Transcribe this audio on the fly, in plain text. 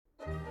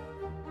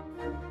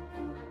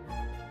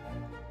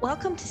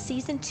Welcome to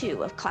Season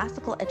 2 of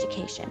Classical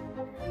Education,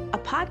 a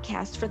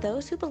podcast for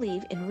those who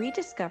believe in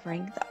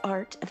rediscovering the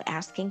art of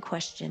asking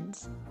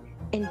questions,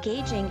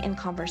 engaging in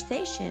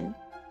conversation,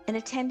 and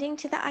attending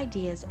to the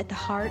ideas at the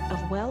heart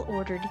of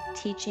well-ordered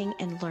teaching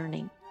and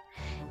learning.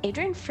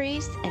 Adrian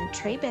Fries and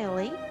Trey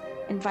Bailey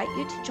invite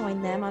you to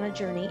join them on a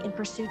journey in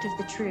pursuit of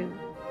the true,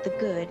 the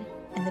good,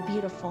 and the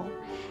beautiful,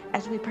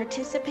 as we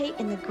participate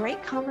in the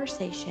great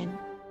conversation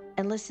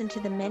and listen to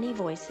the many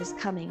voices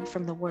coming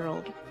from the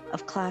world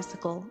of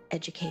classical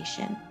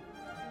education.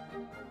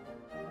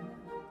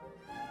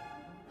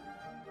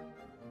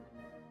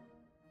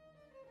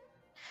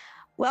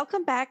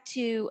 Welcome back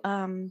to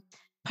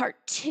part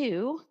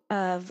 2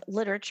 of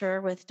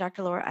literature with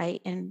Dr. Laura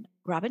Eidt and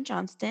Robin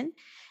Johnston.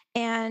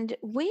 And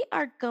we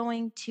are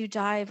going to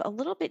dive a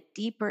little bit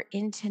deeper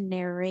into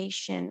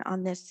narration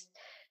on this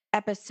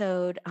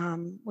episode.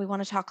 We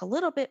want to talk a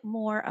little bit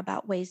more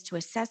about ways to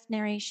assess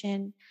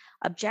narration,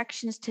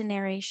 objections to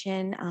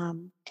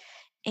narration,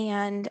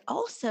 and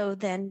also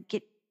then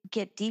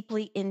get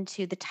deeply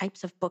into the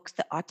types of books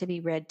that ought to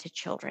be read to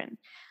children,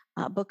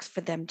 books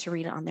for them to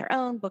read on their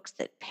own, books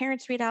that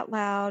parents read out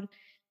loud,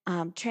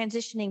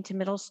 transitioning to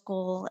middle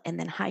school and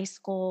then high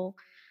school.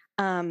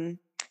 And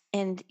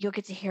you'll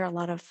get to hear a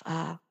lot of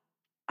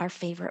our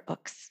favorite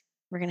books.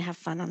 We're going to have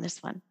fun on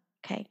this one.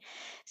 Okay.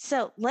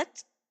 So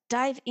let's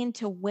dive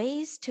into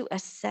ways to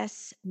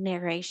assess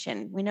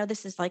narration. We know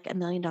this is like $1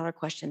 million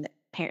question that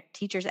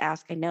teachers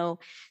ask. I know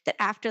that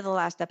after the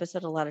last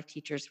episode, a lot of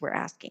teachers were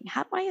asking,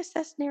 how do I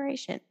assess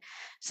narration?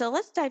 So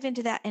let's dive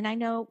into that. And I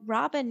know,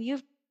 Robin,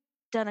 you've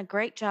done a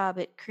great job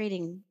at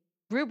creating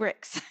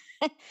rubrics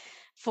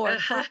for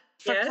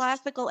Yes.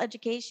 classical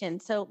education.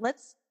 So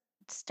let's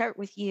start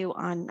with you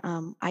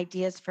on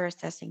ideas for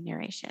assessing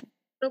narration.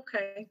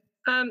 Okay.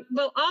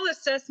 Well, all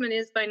assessment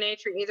is by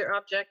nature either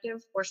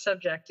objective or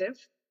subjective.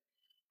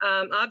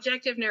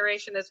 Objective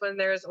narration is when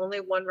there is only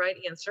one right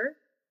answer.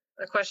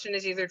 A question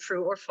is either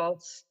true or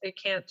false. It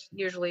can't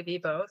usually be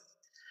both.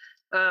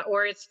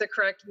 Or it's the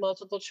correct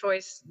multiple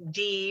choice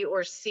D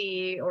or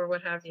C or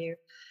what have you.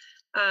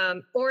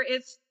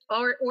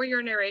 Or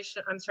your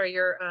narration,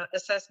 your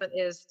assessment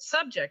is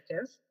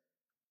subjective,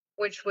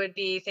 which would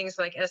be things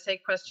like essay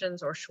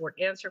questions or short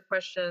answer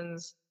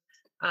questions,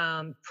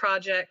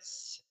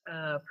 projects,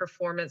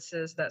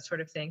 performances, that sort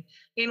of thing,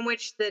 in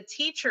which the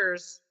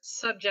teacher's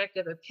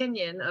subjective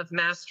opinion of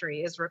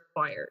mastery is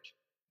required.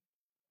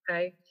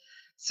 Okay.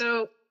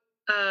 So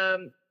I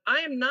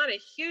am not a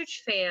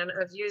huge fan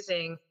of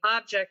using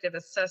objective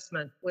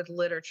assessment with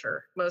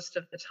literature most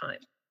of the time.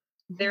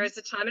 Mm-hmm. There is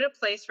a time and a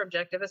place for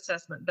objective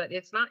assessment, but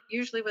it's not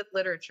usually with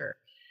literature.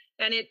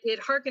 And it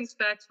harkens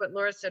back to what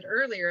Laura said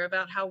earlier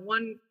about how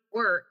one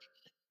work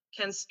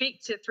can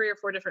speak to 3 or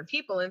 4 different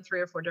people in 3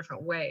 or 4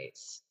 different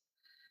ways.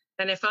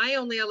 And if I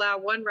only allow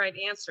one right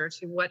answer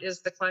to what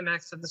is the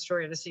climax of the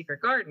story of the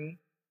Secret Garden,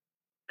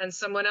 and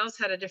someone else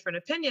had a different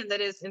opinion that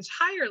is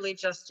entirely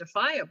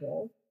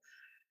justifiable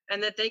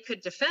and that they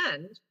could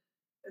defend,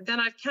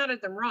 then I've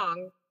counted them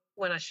wrong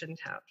when I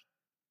shouldn't have.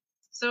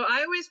 So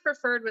I always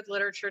preferred with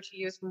literature to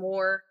use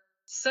more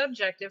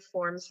subjective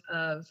forms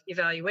of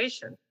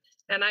evaluation.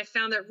 And I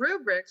found that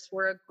rubrics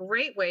were a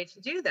great way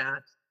to do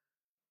that,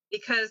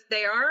 because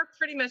they are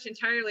pretty much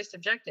entirely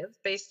subjective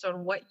based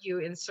on what you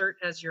insert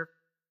as your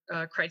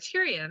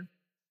criterion,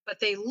 but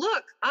they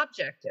look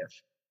objective,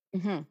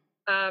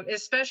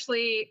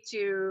 especially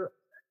to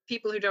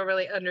people who don't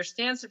really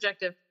understand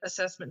subjective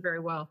assessment very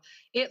well.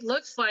 It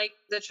looks like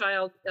the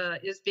child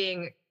is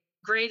being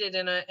graded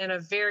in a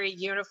very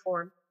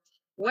uniform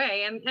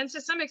way, and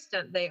to some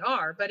extent they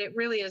are, but it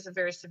really is a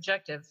very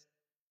subjective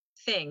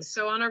thing.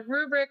 So on a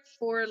rubric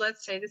for,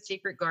 let's say, the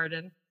Secret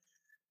Garden,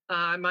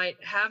 I might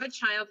have a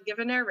child give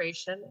a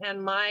narration,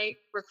 and my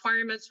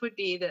requirements would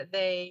be that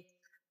they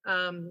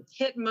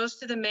hit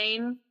most of the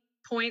main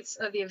points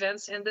of the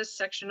events in this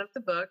section of the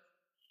book,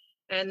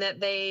 and that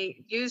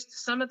they used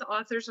some of the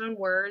author's own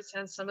words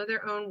and some of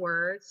their own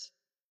words,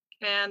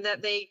 and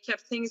that they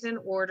kept things in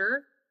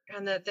order,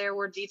 and that there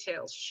were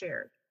details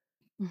shared.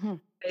 Mm-hmm.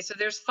 Okay, so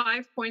there's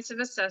 5 points of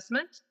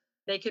assessment.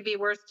 They could be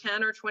worth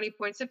 10 or 20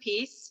 points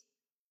apiece.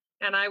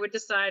 And I would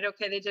decide,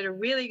 okay, they did a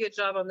really good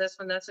job on this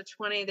one. That's a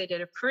 20. They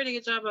did a pretty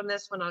good job on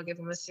this one. I'll give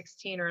them a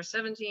 16 or a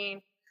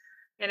 17.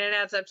 And it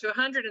adds up to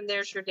 100, and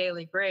there's your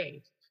daily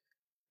grade.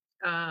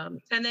 And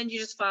then you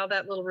just file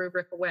that little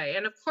rubric away.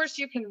 And of course,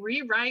 you can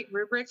rewrite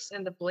rubrics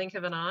in the blink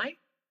of an eye.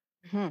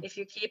 Mm-hmm. If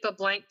you keep a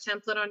blank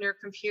template on your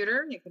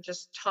computer, you can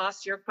just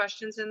toss your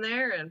questions in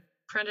there and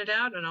print it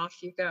out, and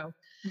off you go.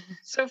 Mm-hmm.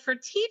 So for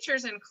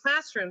teachers in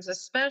classrooms,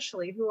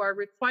 especially, who are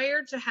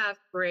required to have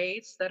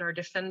grades that are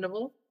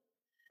defendable,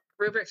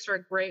 rubrics are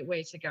a great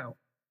way to go.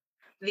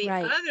 The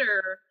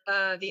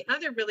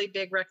other really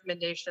big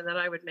recommendation that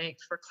I would make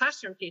for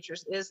classroom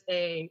teachers is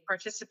a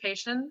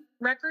participation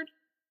record.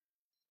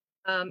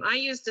 I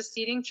used a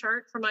seating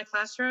chart for my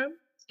classroom,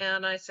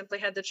 and I simply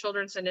had the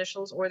children's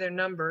initials or their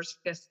numbers,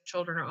 because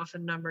children are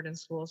often numbered in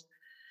schools.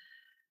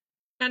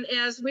 And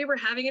as we were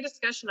having a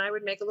discussion, I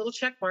would make a little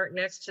check mark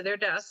next to their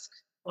desk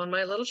on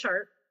my little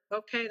chart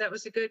okay, that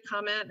was a good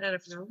comment. And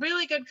if it's a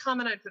really good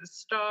comment, I'd put a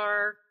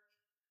star.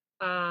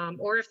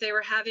 Or if they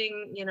were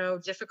having,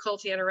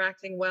 difficulty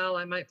interacting well,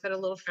 I might put a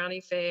little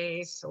frowny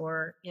face,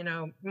 or,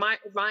 might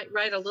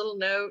write a little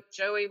note.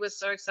 Joey was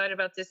so excited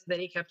about this that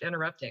he kept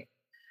interrupting.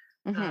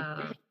 Hmm.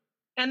 Uh,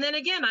 and then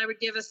again, I would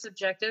give a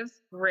subjective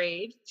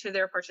grade to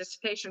their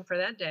participation for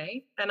that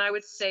day. And I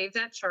would save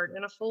that chart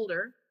in a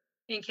folder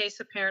in case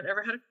a parent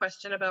ever had a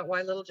question about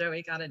why little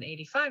Joey got an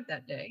 85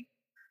 that day.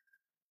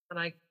 And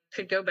I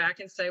could go back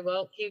and say,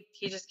 well, he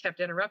just kept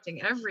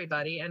interrupting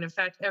everybody. And in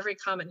fact, every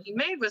comment he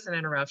made was an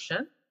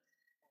interruption.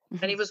 And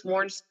Hmm. he was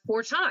warned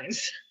 4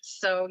 times.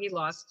 So he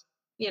lost,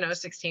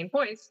 16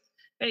 points,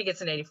 and he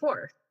gets an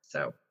 84.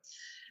 So,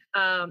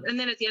 and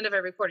then at the end of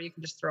every quarter, you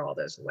can just throw all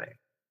those away.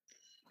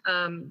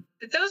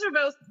 But those are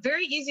both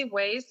very easy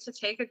ways to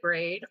take a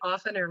grade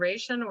off an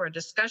narration or a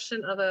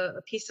discussion of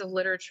a piece of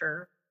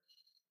literature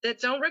that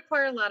don't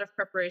require a lot of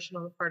preparation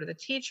on the part of the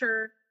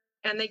teacher,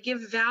 and they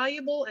give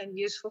valuable and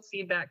useful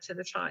feedback to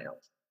the child.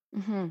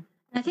 Hmm.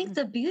 I think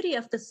the beauty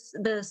of this,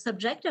 the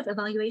subjective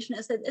evaluation,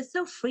 is that it's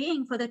so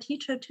freeing for the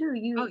teacher too. Oh,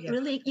 You yeah.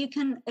 really, you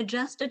can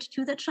adjust it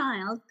to the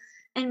child.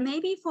 And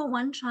maybe for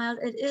one child,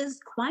 it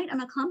is quite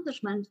an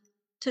accomplishment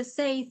to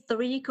say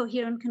 3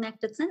 coherent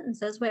connected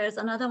sentences, whereas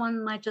another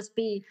one might just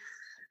be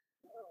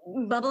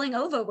bubbling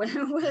over with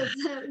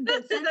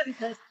the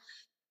sentences.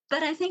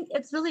 But I think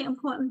it's really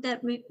important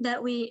that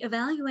we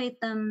evaluate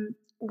them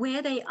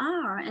where they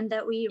are, and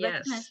that we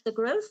recognize Yes. the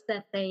growth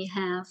that they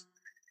have.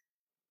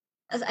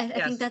 As I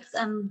think Yes. that's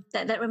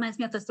that reminds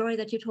me of the story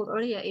that you told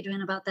earlier,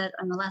 Adrian, about that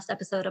on the last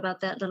episode, about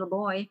that little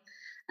boy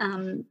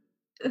um,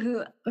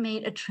 who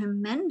made a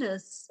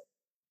tremendous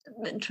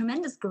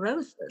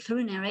growth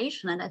through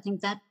narration. And I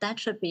think that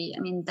should be,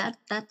 I mean,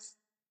 that's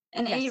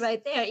an A Yes.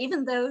 right there,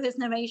 even though his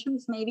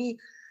narrations maybe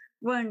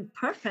weren't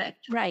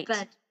perfect. Right.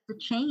 But the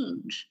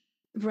change.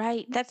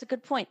 Right. That's a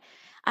good point.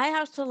 I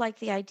also like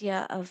the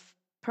idea of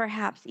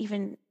perhaps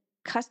even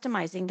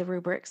customizing the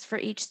rubrics for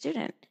each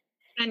student.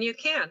 And you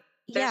can.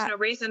 There's Yeah. no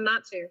reason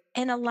not to.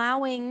 And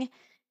allowing,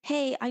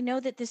 hey, I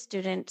know that this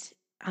student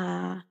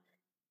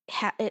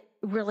it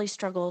really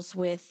struggles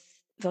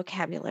with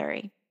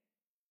vocabulary,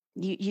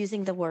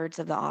 using the words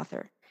of the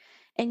author.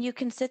 And you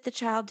can sit the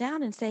child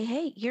down and say,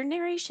 hey, your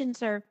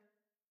narrations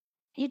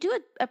you do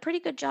a pretty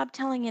good job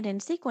telling it in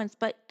sequence,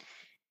 but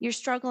you're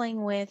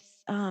struggling with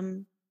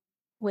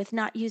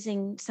not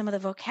using some of the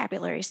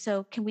vocabulary.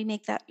 So can we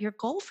make that your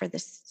goal for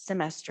this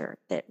semester,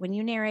 that when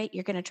you narrate,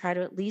 you're going to try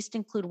to at least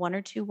include 1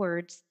 or 2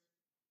 words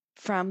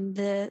from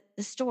the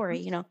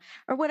story,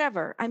 or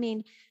whatever. I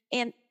mean,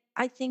 and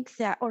I think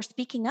that, or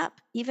speaking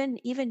up, even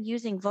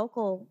using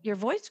your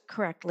voice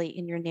correctly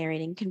in your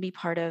narrating can be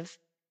part of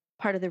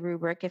the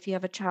rubric. If you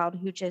have a child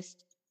who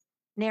just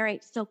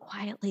narrates so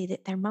quietly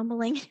that they're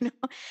mumbling,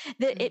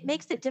 that it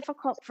makes it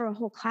difficult for a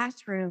whole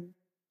classroom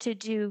to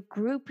do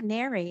group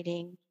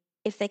narrating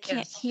if they can't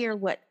Yes. hear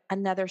what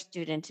another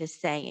student is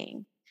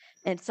saying.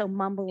 And so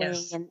mumbling,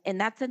 Yes. and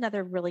that's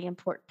another really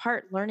important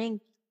part. Learning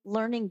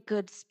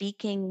good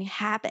speaking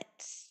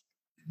habits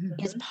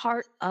is Mhm.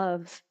 part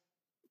of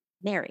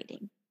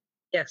narrating.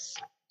 Yes.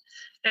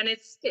 And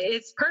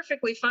it's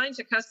perfectly fine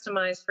to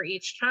customize for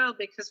each child,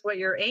 because what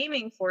you're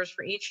aiming for is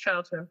for each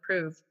child to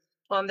improve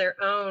on their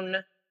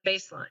own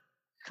baseline.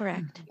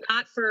 Correct.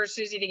 Not for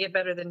Susie to get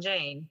better than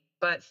Jane,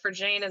 but for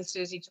Jane and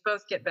Susie to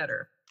both get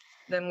better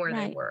than where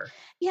they Right. were.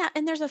 Yeah,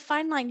 and there's a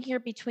fine line here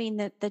between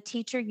the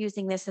teacher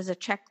using this as a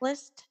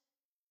checklist,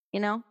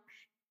 and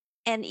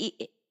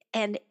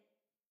and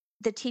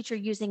the teacher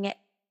using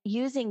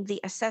the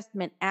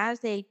assessment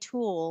as a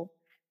tool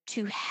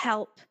to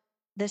help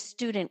the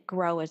student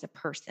grow as a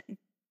person.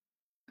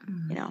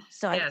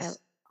 So I Yes.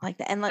 like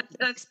that. And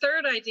A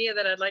third idea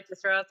that I'd like to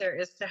throw out there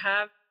is to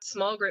have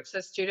small groups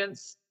of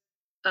students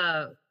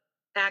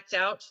act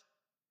out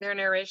their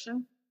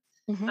narration.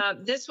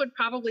 Mhm. This would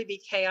probably be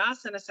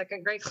chaos in a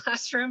second grade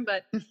classroom,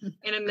 but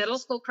in a middle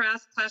school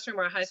classroom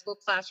or a high school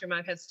classroom,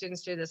 I've had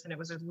students do this, and it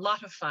was a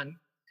lot of fun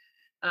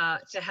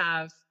to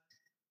have,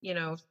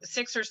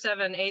 6 or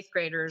 7 eighth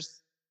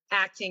graders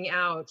acting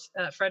out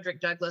Frederick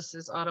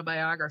Douglass's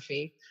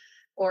autobiography,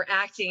 or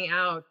acting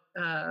out,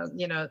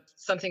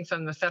 something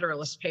from the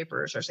Federalist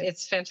Papers.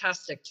 It's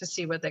fantastic to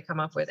see what they come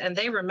up with, and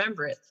they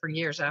remember it for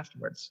years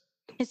afterwards.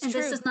 It's And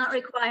true. this does not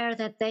require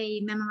that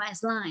they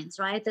memorize lines,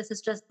 right? This is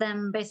just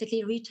them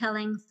basically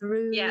retelling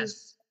through Yes,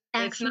 it's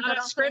action, not but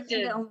also in scripted.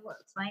 their own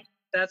words, right?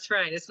 That's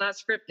right. It's not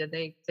scripted.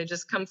 They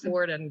just come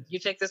forward, and you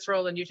take this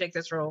role and you take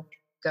this role.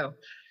 Go.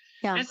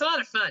 Yeah. And it's a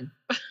lot of fun.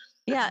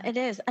 Yeah, it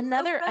is.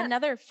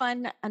 Another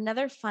fun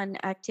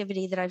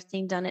activity that I've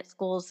seen done at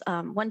schools.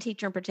 One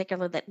teacher in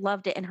particular that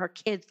loved it, and her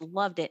kids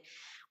loved it,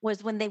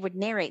 was when they would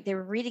narrate. They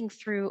were reading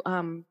through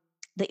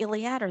the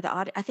Iliad, or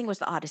I think it was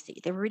the Odyssey.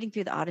 They were reading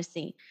through the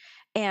Odyssey,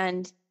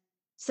 and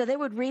so they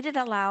would read it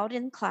aloud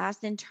in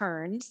class in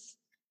turns,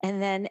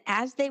 and then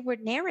as they were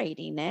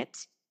narrating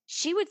it,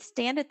 she would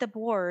stand at the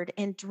board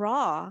and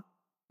draw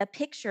a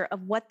picture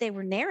of what they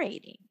were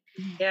narrating.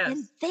 Yes.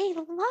 And they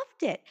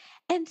loved it.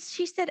 And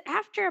she said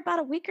after about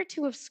a week or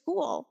 2 of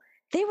school,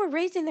 they were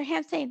raising their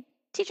hands saying,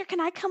 "Teacher, can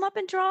I come up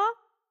and draw?"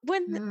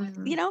 When,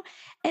 Mm. you know,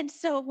 and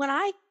so when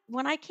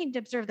I came to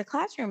observe the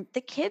classroom,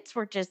 the kids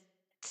were just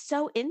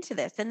so into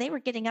this and they were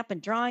getting up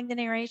and drawing the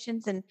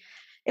narrations and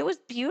it was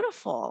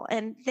beautiful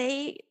and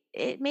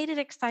it made it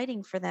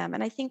exciting for them.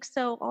 And I think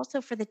so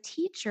also for the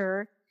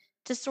teacher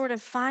to sort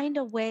of find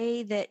a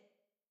way that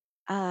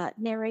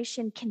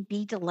narration can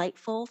be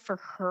delightful for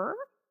her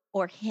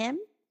or him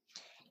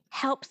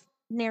helps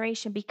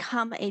narration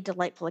become a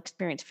delightful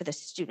experience for the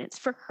students.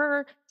 For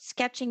her,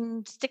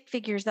 sketching stick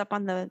figures up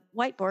on the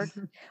whiteboard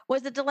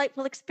was a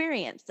delightful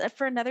experience.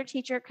 For another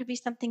teacher, it could be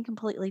something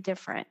completely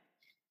different.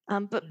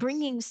 But Yes.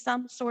 bringing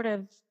some sort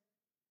of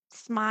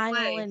smile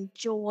Play, and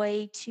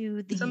joy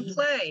to some the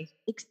play.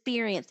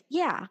 experience.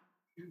 Yeah.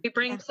 We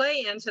bring Yeah.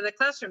 play into the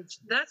classroom.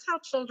 That's how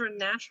children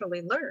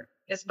naturally learn,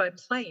 is by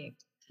playing.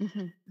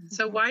 Hmm.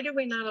 So Hmm. why do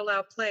we not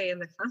allow play in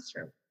the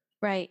classroom?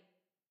 Right.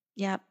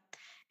 Yep.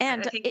 I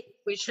And think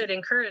we should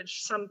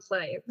encourage some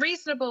play,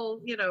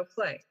 reasonable,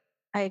 play.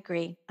 I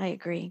agree. I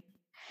agree.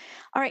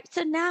 All right.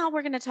 So now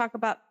we're going to talk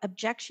about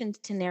objections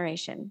to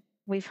narration.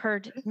 We've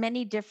heard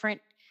many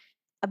different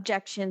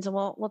objections, and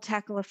we'll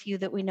tackle a few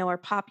that we know are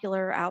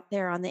popular out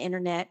there on the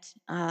internet,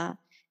 and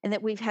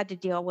that we've had to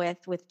deal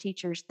with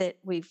teachers that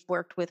we've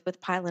worked with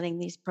piloting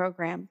these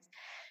programs.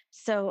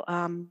 So,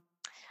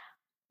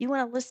 you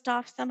want to list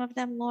off some of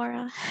them,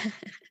 Laura,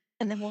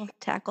 and then we'll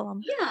tackle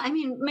them. Yeah, I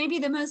mean, maybe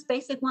the most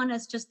basic one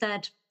is just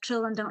that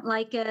children don't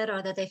like it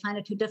or that they find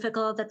it too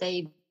difficult, that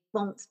they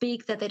won't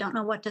speak, that they don't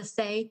know what to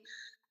say.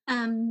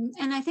 And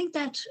I think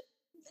that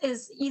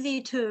is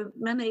easy to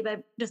remedy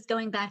by just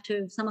going back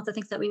to some of the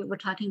things that we were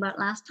talking about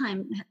last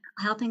time,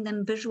 helping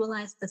them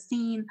visualize the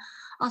scene,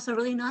 also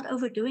really not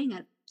overdoing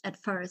it at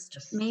first,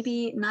 Yes.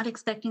 maybe not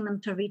expecting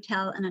them to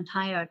retell an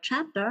entire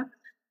chapter,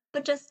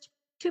 but just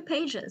 2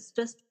 pages,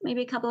 just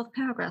maybe a couple of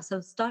paragraphs.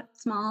 So start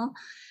small.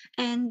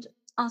 And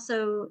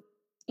also,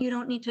 you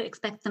don't need to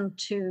expect them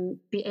to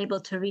be able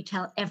to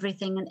retell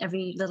everything and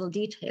every little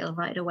detail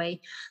right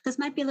away. This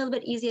might be a little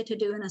bit easier to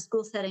do in a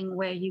school setting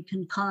where you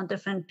can call on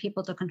different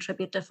people to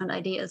contribute different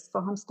ideas.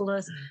 For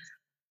homeschoolers,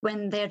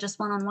 when they're just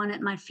one on one,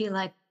 it might feel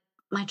like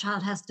my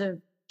child has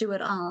to do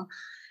it all.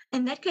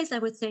 In that case, I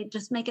would say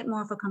just make it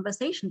more of a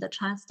conversation. The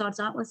child starts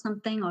out with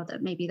something, or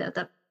that maybe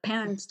the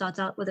parent starts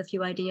out with a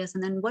few ideas,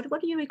 and then what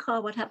do you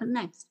recall? What happened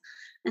next?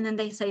 And then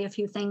they say a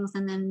few things,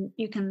 and then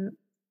you can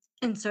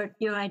insert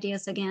your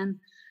ideas again.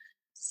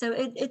 So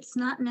it's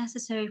not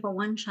necessary for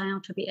one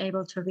child to be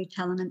able to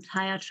retell an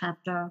entire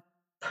chapter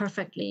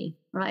perfectly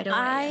right away.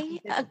 I I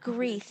think that,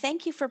 agree.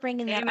 Thank you for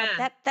bringing that up.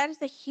 Amen. That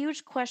is a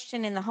huge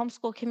question in the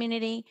homeschool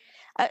community.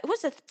 It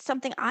was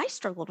something I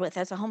struggled with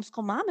as a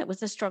homeschool mom. It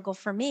was a struggle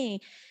for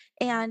me.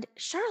 And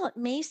Charlotte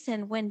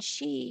Mason, when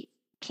she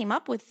came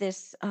up with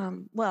this,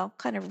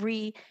 kind of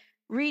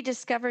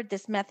rediscovered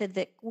this method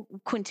that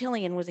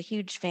Quintilian was a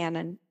huge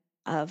fan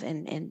of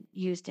and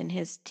used in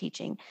his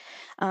teaching.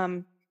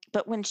 Um,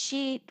 but when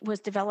she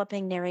was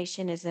developing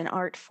narration as an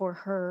art for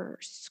her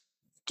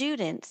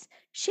students,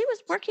 she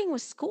was working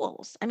with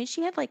schools. I mean,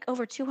 she had like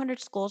over 200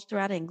 schools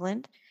throughout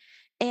England,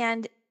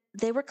 and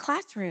they were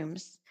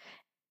classrooms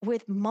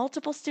with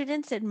multiple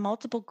students and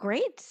multiple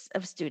grades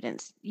of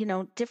students,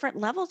 different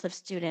levels of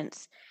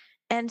students.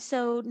 And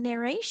so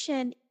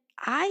narration,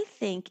 I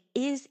think,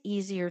 is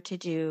easier to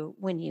do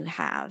when you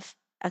have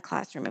a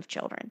classroom of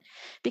children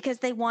because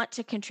they want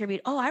to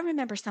contribute. Oh, I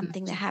remember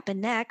something that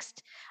happened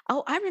next.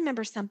 Oh, I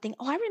remember something.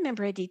 Oh, I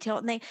remember a detail.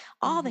 And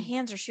all the Mhm.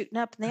 hands are shooting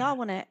up and they all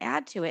want to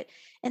add to it.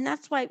 And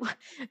that's why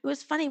it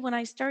was funny when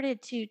I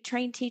started to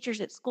train teachers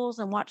at schools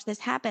and watch this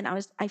happen.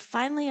 I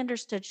finally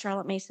understood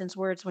Charlotte Mason's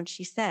words when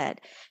she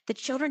said the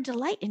children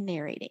delight in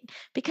narrating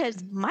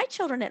because my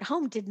children at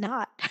home did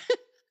not.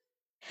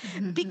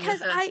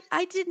 Because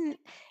I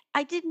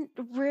didn't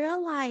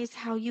realize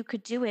how you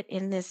could do it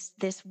in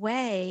this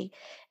way.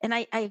 And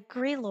I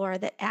agree, Laura,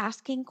 that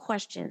asking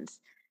questions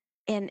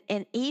and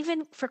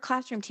even for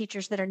classroom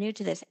teachers that are new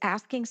to this,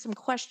 asking some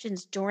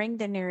questions during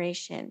the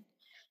narration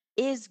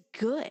is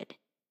good.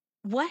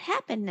 What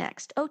happened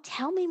next? Oh,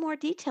 tell me more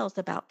details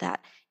about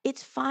that.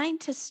 It's fine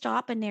to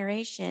stop a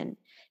narration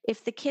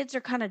if the kids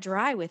are kind of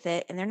dry with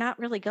it and they're not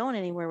really going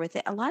anywhere with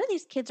it. A lot of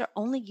these kids are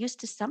only used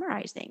to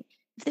summarizing.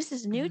 If this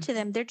is new to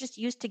them, they're just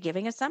used to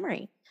giving a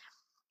summary.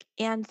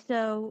 And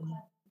so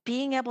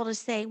being able to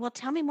say, well,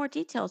 tell me more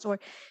details. Or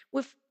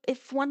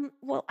if one,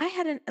 well, I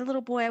had a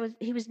little boy,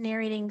 he was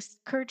narrating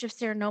Courage of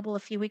Sarah Noble a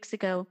few weeks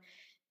ago,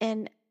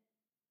 and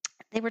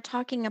they were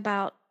talking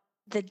about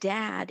the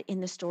dad in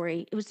the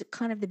story. It was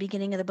kind of the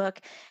beginning of the book.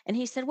 And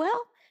he said,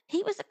 well,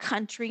 he was a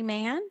country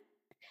man.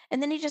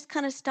 And then he just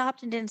kind of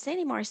stopped and didn't say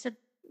anymore. I said,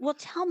 well,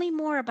 tell me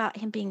more about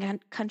him being a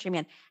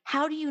countryman.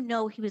 How do you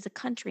know he was a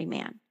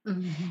countryman?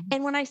 Mhm.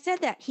 And when I said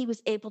that, he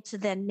was able to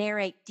then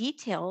narrate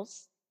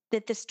details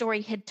that the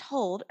story had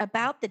told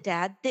about the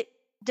dad that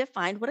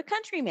defined what a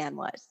countryman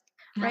was,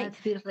 Yeah, right? that's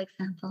a beautiful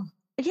example.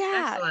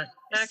 Yeah. Excellent.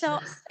 So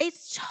Excellent.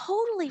 it's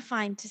totally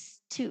fine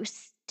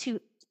to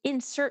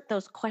insert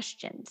those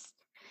questions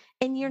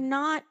And you're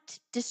not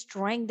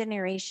destroying the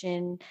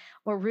narration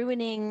or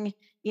ruining,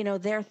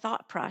 their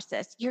thought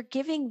process. You're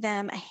giving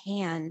them a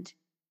hand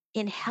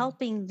in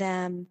helping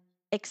them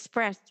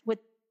express what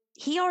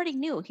he already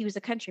knew. He was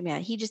a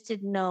countryman. He just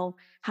didn't know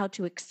how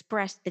to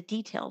express the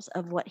details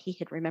of what he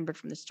had remembered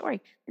from the story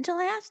until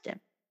I asked him.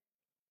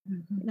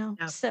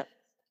 Yeah. So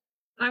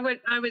I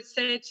would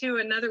say too,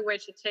 another way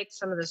to take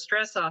some of the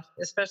stress off,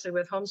 especially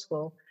with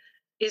homeschool,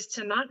 is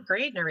to not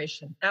grade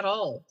narration at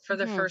all for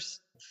the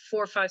first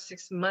 4, 5,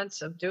 6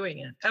 months of doing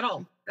it at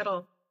all.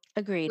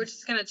 agreed. We're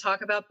just going to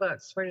talk about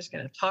books. We're just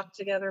going to talk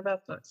together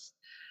about books.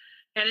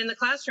 And in the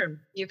classroom,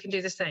 you can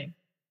do the same.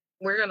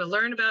 We're going to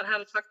learn about how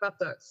to talk about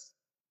books.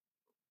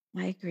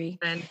 I agree.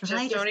 And just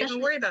Right, don't even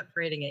especially- worry about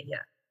grading it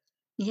yet.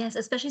 Yes,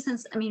 especially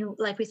since,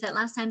 like we said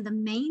last time, the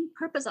main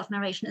purpose of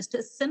narration is to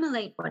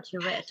assimilate what you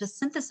read, to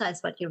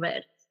synthesize what you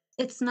read.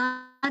 It's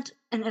not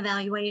an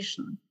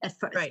evaluation at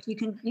first. Right. You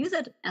can use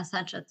it as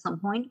such at some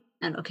point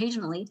and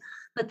occasionally,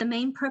 but the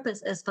main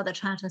purpose is for the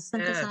child to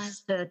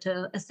synthesize,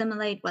 to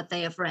assimilate what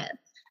they have read.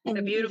 And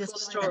The you beautiful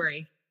destroy them.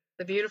 story,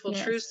 the beautiful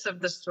Yes. truths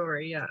of the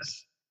story.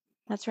 Yes.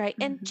 That's right.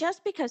 And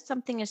just because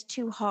something is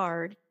too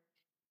hard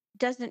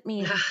doesn't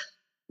mean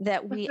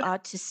that we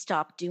ought to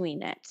stop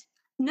doing it.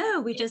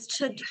 No, we just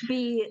should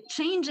be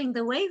changing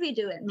the way we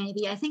do it,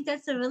 maybe. I think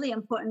that's a really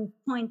important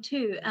point,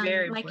 too.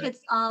 Very My important.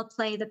 kids all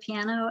play the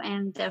piano,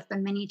 and there have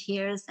been many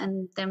tears,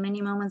 and there are many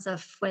moments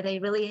of where they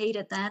really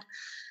hated that.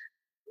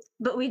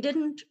 But we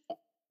didn't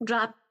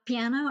drop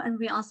piano, and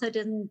we also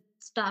didn't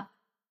stop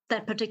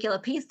that particular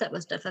piece that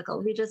was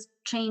difficult. We just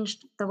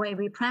changed the way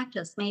we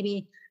practice.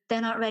 Maybe they're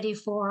not ready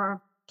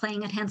for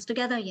playing it hands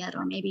together yet,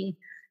 or maybe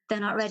they're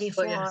not ready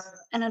for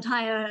an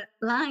entire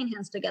line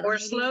hands together. Or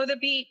Maybe slow the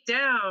beat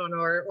down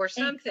or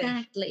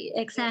something.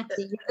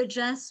 Exactly. You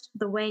adjust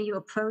the way you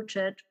approach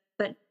it,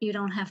 but you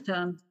don't have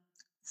to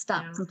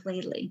stop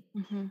completely.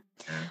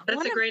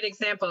 That's a great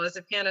example. As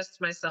a pianist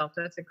myself,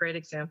 that's a great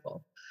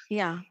example.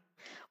 Yeah.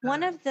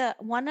 One of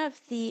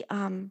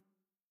the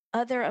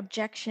other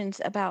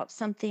objections about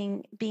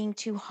something being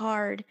too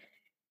hard,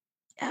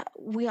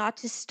 we ought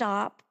to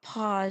stop,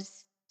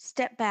 pause,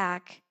 step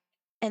back,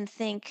 and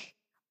think,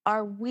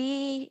 are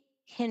we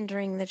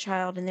hindering the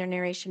child in their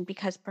narration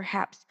because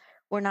perhaps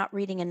we're not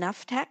reading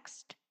enough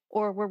text,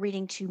 or we're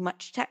reading too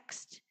much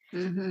text,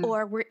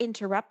 or we're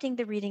interrupting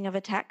the reading of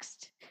a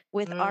text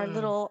with our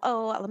little,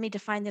 let me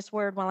define this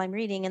word while I'm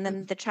reading, and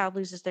then the child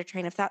loses their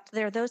train of thought. So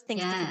there are those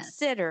things to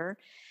consider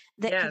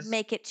that could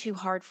make it too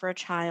hard for a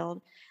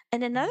child.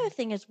 And another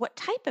thing is, what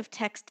type of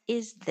text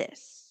is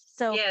this?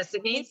 So yes,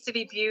 it needs to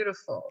be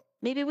beautiful.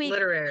 Maybe we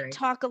literary.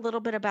 Talk a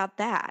little bit about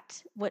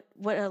that. What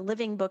a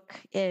living book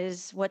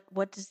is.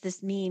 What does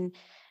this mean?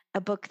 A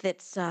book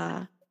that's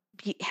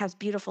has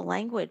beautiful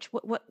language.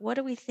 What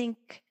do we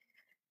think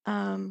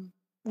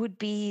would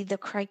be the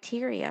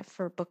criteria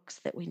for books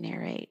that we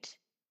narrate?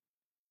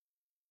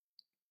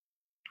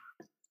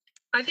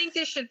 I think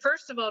they should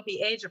first of all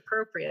be age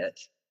appropriate.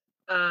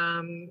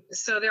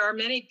 So there are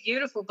many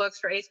beautiful books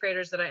for 8th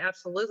graders that I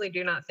absolutely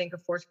do not think a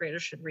 4th grader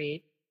should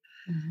read.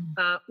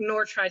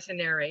 Nor try to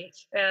narrate.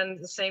 And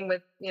the same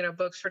with,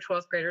 books for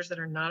 12th graders that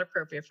are not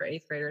appropriate for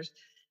 8th graders.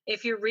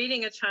 If you're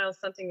reading a child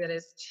something that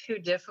is too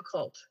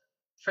difficult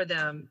for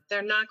them,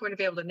 they're not going to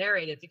be able to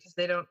narrate it because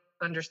they don't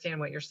understand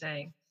what you're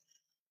saying.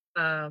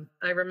 I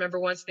remember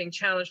once being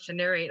challenged to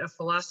narrate a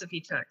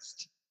philosophy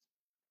text.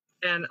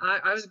 And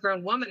I was a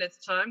grown woman at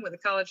the time with a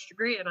college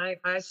degree, and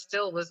I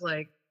still was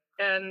like,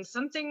 and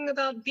something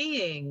about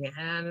being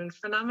and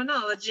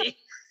phenomenology.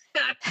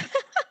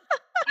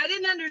 I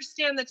didn't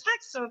understand the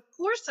text, so of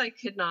course I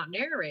could not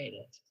narrate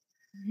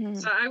it.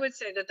 So I would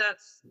say that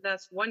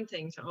that's one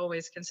thing to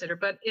always consider.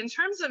 But in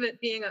terms of it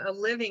being a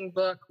living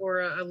book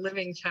or a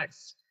living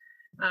text,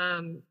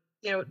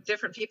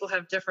 different people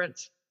have different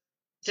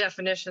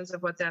definitions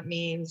of what that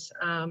means.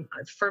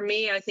 For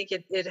me, I think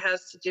it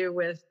has to do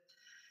with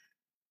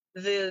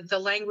the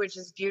language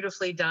is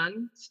beautifully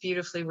done. It's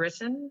beautifully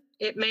written.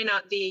 It may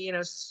not be,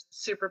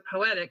 super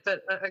poetic,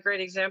 but a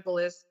great example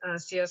is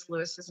C.S.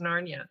 Lewis's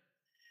Narnia.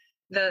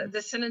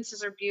 The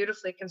sentences are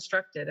beautifully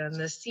constructed and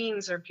the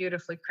scenes are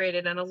beautifully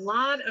created. And a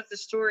lot of the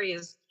story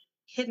is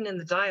hidden in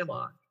the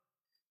dialogue.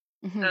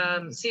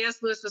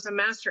 C.S. Lewis was a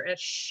master at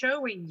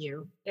showing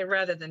you it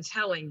rather than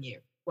telling you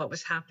what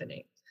was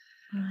happening.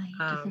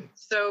 Right.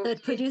 So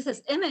it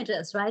produces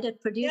images, right? It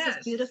produces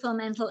Yes. beautiful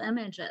mental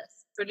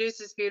images.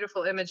 Produces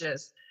beautiful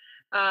images.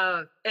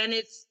 And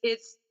it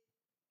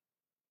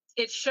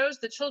shows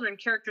the children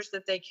characters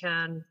that they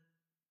can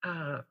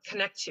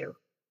connect to.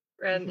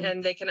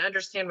 And they can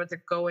understand what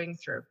they're going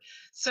through.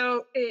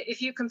 So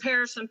if you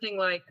compare something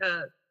like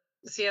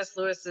C.S.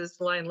 Lewis's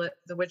line,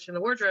 The Witch in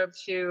the Wardrobe,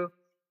 to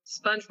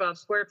SpongeBob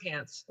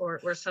SquarePants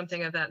or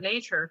something of that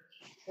nature,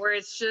 where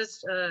it's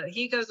just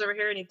he goes over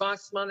here and he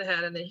bonks him on the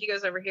head, and then he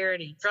goes over here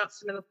and he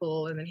drops him in the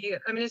pool, and then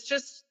it's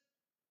just,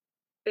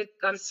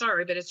 I'm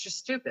sorry, but it's just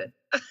stupid.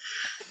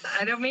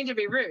 I don't mean to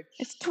be rude.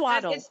 It's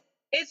twaddle.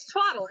 It's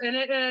twaddle.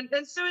 And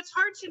so it's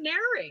hard to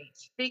narrate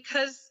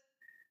because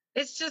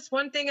It's just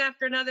one thing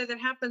after another that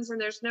happens, and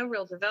there's no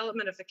real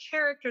development of the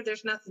character.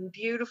 There's nothing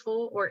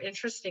beautiful or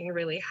interesting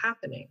really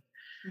happening.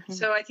 Mhm.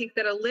 So I think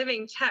that a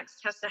living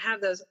text has to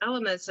have those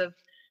elements of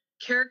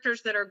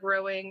characters that are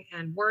growing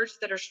and words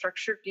that are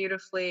structured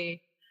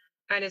beautifully.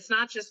 And it's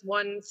not just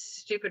one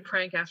stupid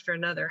prank after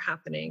another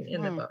happening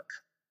in the Mhm. book.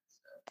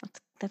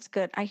 That's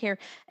good. I hear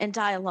and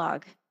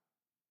dialogue.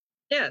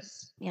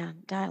 Yes. Yeah,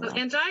 dialogue.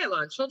 And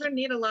dialogue. Children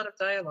need a lot of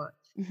dialogue.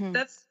 Mhm.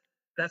 That's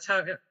that's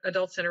how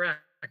adults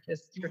interact,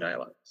 is through Mhm.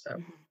 dialogue. So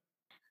Mhm.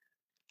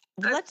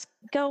 I, Let's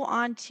go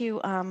on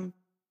to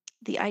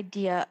the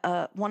idea.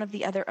 One of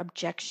the other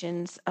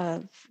objections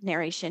of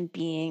narration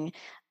being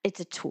it's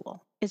a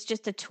tool. It's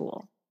just a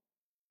tool.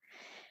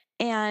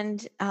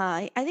 And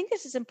I think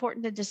this is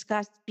important to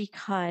discuss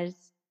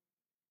because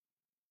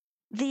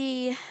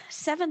the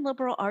seven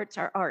liberal arts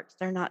are arts,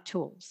 they're not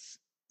tools.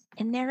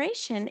 And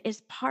narration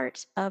is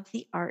part of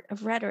the art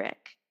of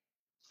rhetoric.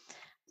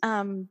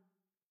 Um,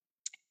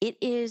 it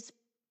is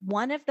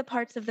one of the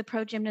parts of the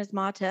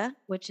progymnasmata,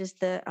 which is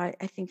I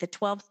think, the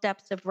 12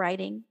 steps of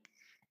writing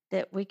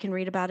that we can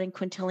read about in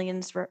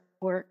Quintilian's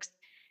works.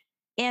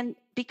 And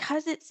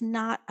because it's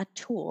not a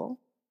tool,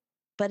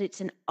 but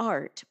it's an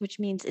art, which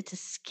means it's a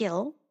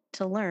skill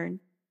to learn,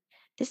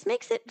 this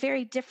makes it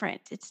very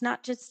different. It's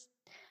not just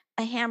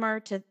a hammer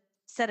to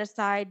set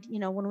aside,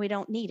 when we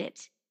don't need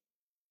it.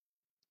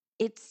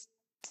 It's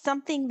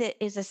something that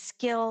is a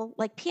skill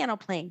like piano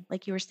playing,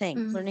 like you were saying,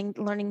 Mm,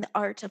 learning the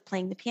art of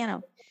playing the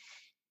piano.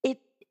 It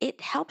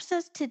it helps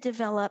us to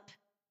develop,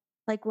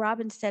 like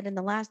Robin said in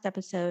the last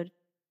episode,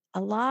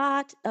 a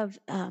lot of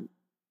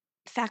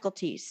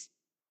faculties.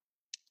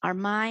 Our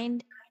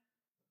mind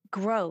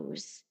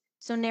grows.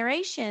 So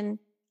narration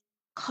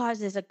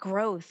causes a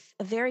growth,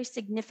 a very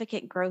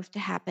significant growth to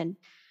happen.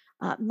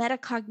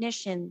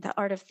 Metacognition, the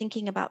art of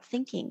thinking about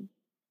thinking,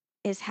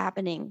 is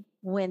happening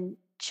when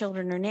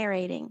children are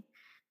narrating.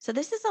 So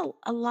this is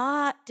a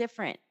lot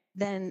different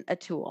than a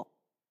tool.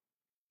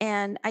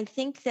 And I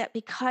think that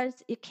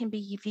because it can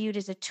be viewed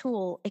as a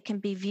tool, it can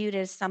be viewed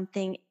as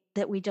something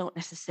that we don't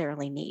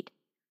necessarily need.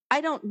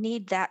 I don't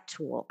need that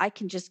tool. I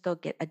can just go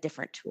get a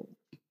different tool.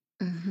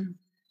 mhm,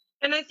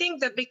 and I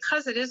think that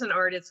because it is an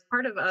art, it's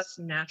part of us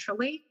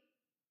naturally.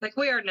 Like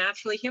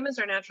humans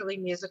are naturally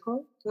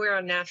musical. We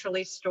are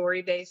naturally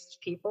story-based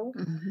people.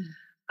 mhm.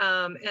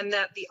 And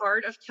that the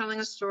art of telling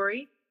a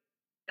story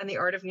and the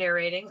art of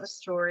narrating a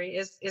story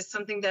is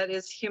something that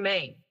is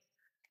humane.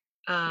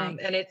 Right.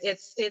 And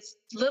it's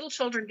little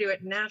children do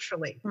it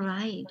naturally.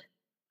 Right.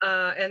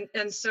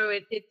 And so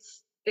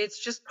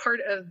it's just part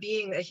of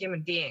being a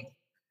human being.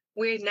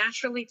 We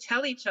naturally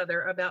tell each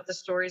other about the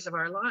stories of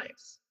our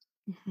lives,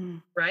 Hmm.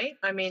 right?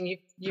 I mean,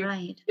 you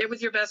Right. get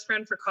with your best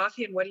friend for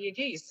coffee, and what do?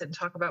 You sit and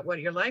talk about what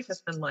your life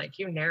has been like.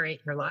 You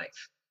narrate your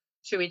life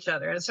to each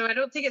other, and so I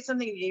don't think it's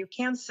something that you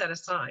can set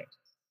aside.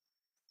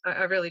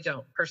 I really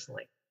don't,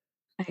 personally.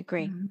 I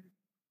agree. Mhm.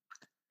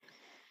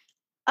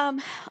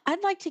 Um,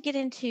 I'd like to get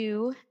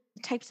into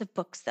the types of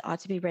books that ought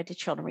to be read to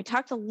children. We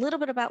talked a little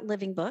bit about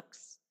living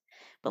books,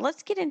 but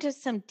let's get into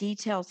some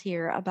details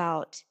here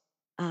about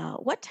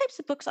what types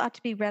of books ought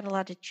to be read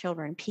aloud to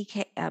children,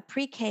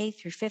 pre-K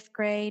through fifth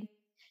grade,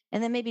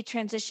 and then maybe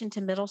transition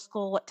to middle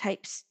school. What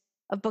types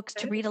of books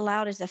to Okay. read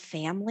aloud as a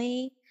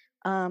family,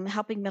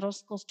 helping middle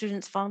school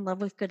students fall in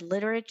love with good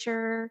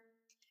literature,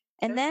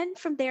 and Okay. then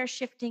from there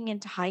shifting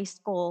into high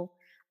school.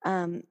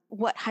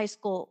 What high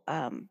school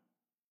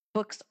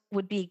books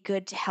would be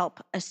good to help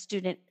a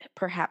student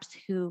perhaps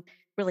who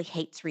really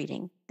hates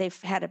reading?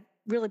 They've had a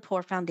really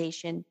poor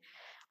foundation.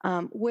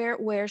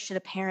 Where should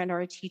a parent or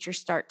a teacher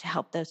start to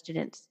help those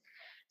students?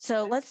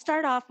 So let's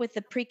start off with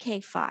the pre-K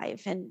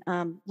 5. And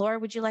Laura,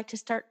 would you like to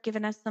start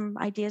giving us some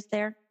ideas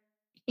there?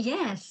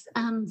 Yes.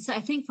 So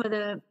I think for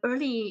the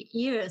early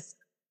years,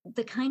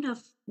 the kind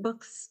of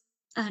books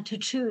to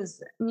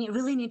choose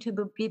really need to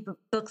be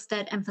books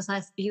that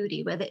emphasize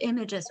beauty, where the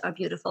images are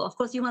beautiful. Of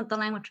course, you want the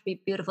language to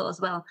be beautiful as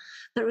well.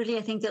 But really,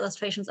 I think the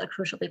illustrations are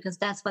crucial because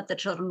that's what the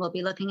children will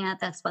be looking at.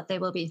 That's what they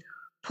will be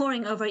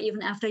poring over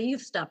even after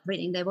you've stopped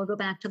reading. They will go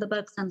back to the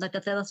books and look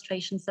at the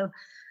illustrations. So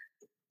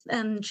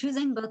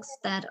choosing books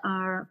that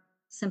are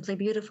simply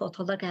beautiful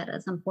to look at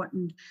is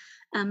important.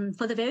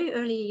 For the very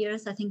early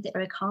years, I think the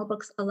Eric Hall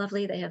books are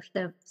lovely.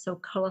 They're so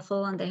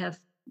colorful and they have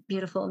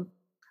beautiful,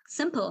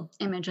 simple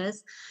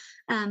images.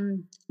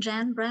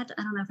 Jan Brett,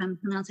 I don't know if I'm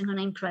pronouncing her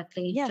name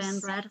correctly. Jan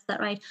Yes. Brett, is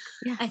that right?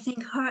 Yeah. I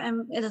think her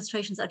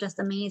illustrations are just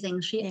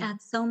amazing. She Yeah.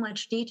 adds so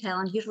much detail,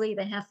 and usually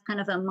they have kind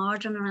of a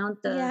margin around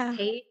the Yeah.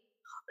 page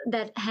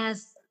that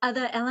has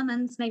other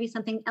elements, maybe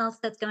something else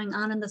that's going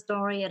on in the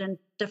story at a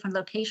different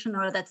location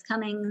or that's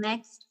coming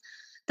next.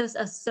 Those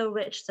are so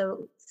rich.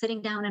 So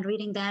sitting down and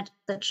reading that,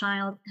 the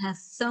child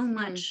has so Mhm.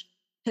 much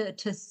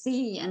to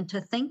see and to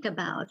think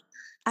about.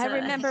 I So I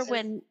think remember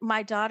when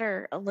my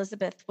daughter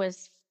Elizabeth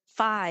was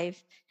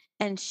 5,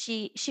 and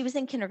she was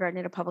in kindergarten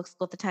at a public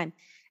school at the time,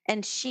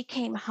 and she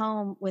came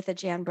home with a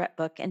Jan Brett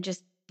book and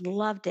just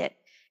loved it.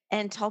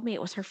 and told me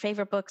it was her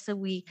favorite book. So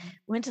we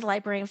went to the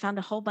library and found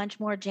a whole bunch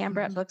more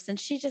Jambrett books, and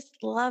she just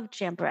loved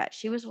Jambrett.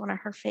 She was one of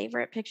her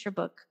favorite picture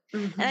book.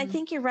 And I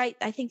think you're right.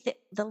 I think that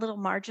the little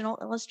marginal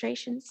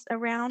illustrations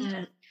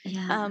around,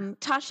 Yeah.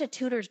 Tasha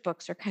Tudor's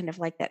books are kind of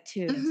like that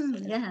too.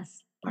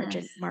 Yes.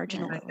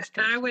 Marginal yes.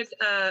 illustrations.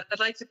 I'd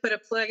like to put a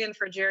plug in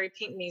for Jerry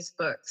Pinkney's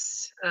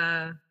books.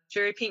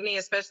 Jerry Pinkney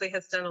especially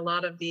has done a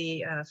lot of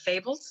the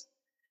fables,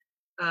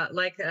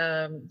 like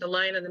The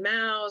Lion and the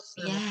Mouse,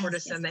 and The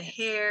Tortoise and the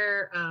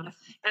Hare,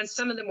 and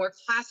some of the more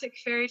classic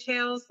fairy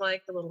tales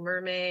like The Little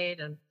Mermaid,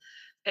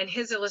 and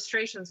his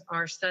illustrations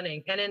are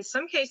stunning. And in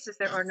some cases,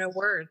 there are no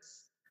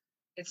words.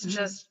 It's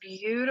just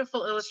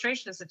beautiful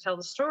illustrations that tell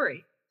the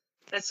story.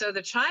 And so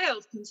the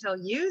child can tell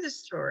you the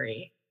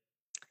story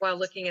while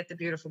looking at the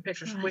beautiful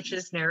pictures, which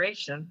is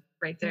narration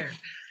right there.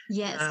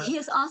 Yes, he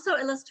has also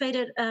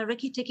illustrated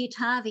Rikki Tikki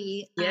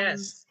Tavi.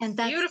 Yes, and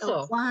that's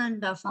beautiful. A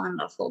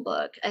wonderful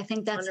book. I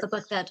think that's the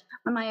book that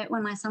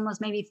when my son was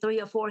maybe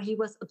 3 or 4, he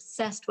was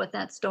obsessed with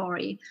that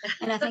story,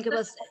 and I think it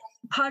was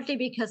partly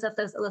because of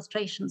those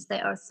illustrations.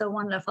 They are so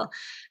wonderful.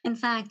 In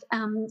fact,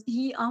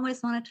 he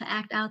always wanted to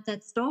act out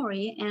that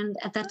story, and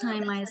at that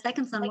time, my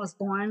second son was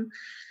born.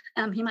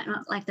 He might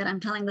not like that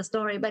I'm telling the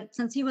story, but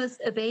since he was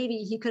a baby,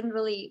 he couldn't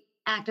really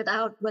act it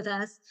out with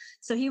us.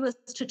 So he was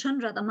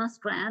Chuchundra the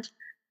muskrat.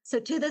 So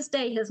to this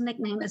day, his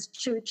nickname is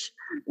Chooch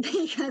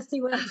because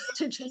he was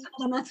Chuchundra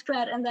the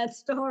muskrat in that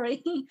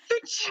story.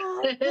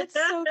 Oh, that's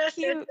so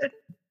cute.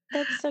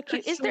 That's so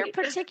cute. Is there a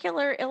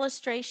particular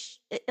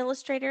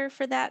illustrator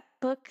for that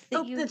book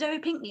that the Jerry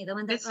Pinkney, the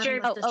one that it's Jerry,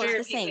 it's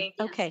the same. Pinkney.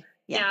 Okay.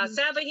 Yeah.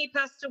 Sadly, he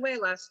passed away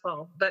last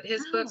fall, but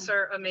his books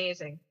are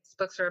amazing. His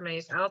books are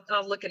amazing.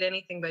 I'll look at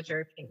anything by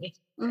Jerry Pinkney.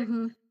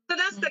 So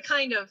that's the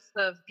kind of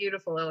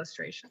beautiful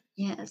illustration.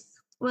 Yes.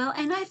 Well,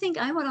 and I think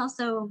I would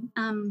also,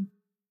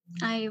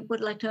 I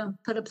would like to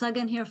put a plug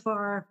in here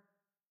for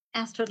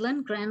Astrid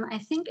Lindgren. I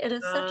think it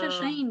is such a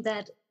shame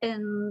that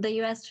in the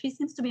US, she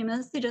seems to be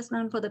mostly just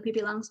known for the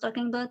Pippi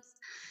Longstocking books.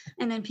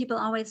 And then people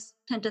always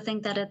tend to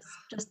think that it's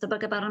just a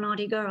book about a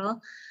naughty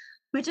girl,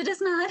 which it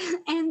is not.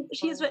 And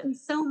she's written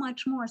so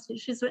much more. So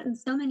she's written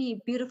so many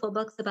beautiful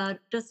books about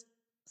just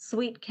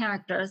sweet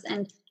characters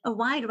and a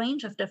wide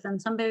range of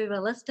different, some very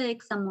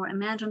realistic, some more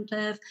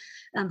imaginative,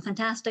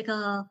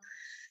 fantastical.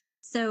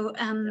 So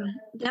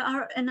there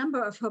are a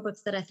number of her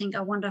books that I think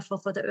are wonderful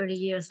for the early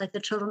years, like The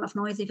Children of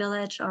Noisy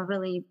Village are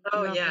really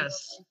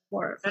yes.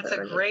 For that's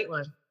a great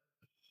one.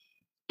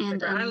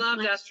 And I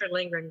loved Astrid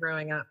Lindgren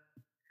growing up.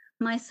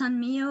 My Son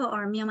Mio,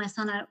 or Mio My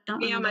Son, I don't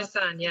Mio remember. My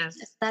Son, yes.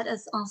 That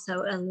is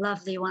also a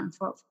lovely one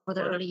for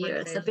the early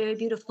years. A very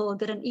beautiful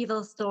good and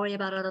evil story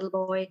about a little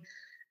boy.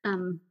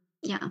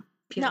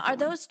 Now, are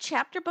those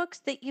chapter books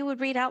that you would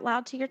read out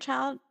loud to your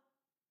child?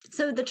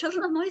 So The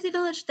Children of Noisy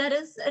Village, that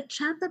is a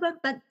chapter book,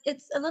 but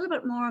it's a little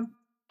bit more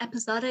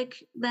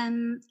episodic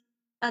than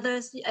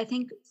others. I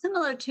think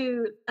similar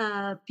to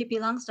Pippi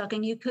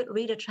Longstocking, you could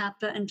read a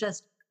chapter and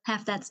just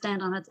have that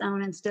stand on its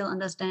own and still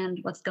understand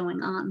what's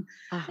going on.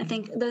 I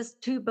think those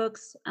two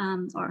books,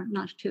 or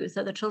not two,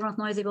 so The Children of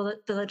Noisy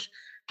Village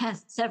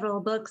has several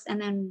books,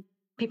 and then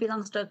Pippi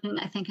Longstocking,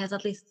 I think, has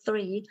at least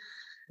 3.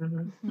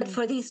 But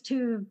for these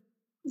two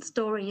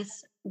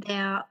stories,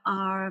 there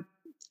are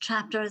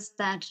chapters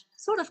that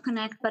sort of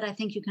connect, but I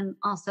think you can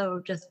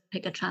also just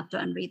pick a chapter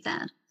and read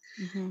that.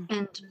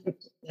 And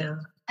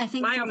I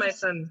think My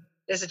Son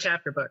is a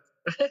chapter book.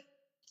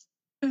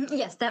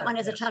 Yes, that one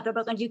is a chapter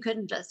book, and you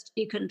couldn't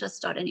just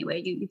start anywhere.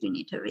 You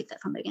need to read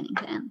that from beginning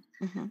to end.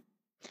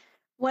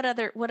 What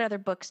other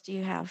books do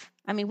you have?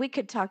 I mean, we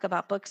could talk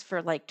about books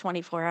for like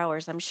 24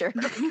 hours, I'm sure.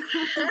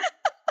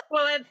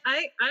 Well,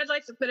 I'd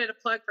like to put in a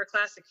plug for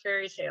classic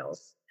fairy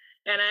tales.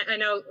 And I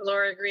know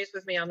Laura agrees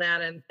with me on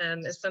that, and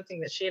it's something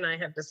that she and I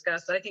have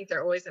discussed. I think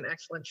they're always an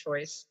excellent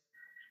choice.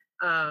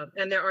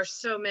 And there are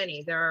so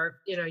many. There are,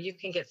 you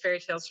can get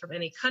fairy tales from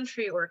any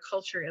country or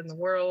culture in the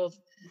world.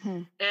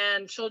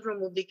 And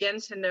children will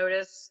begin to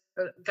notice,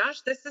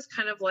 gosh, this is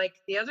kind of like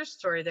the other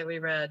story that we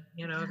read,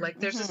 like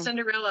there's a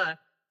Cinderella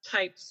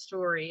type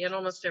story in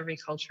almost every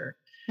culture.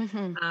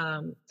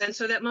 And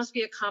so that must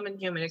be a common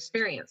human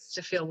experience,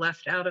 to feel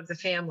left out of the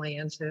family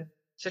and to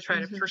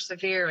try to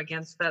persevere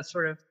against that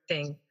sort of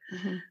thing.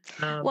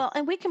 Well,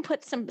 and we can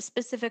put some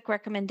specific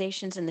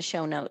recommendations in the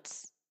show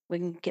notes. We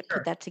can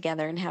put that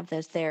together and have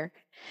those there.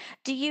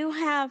 Do you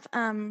have,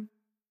 there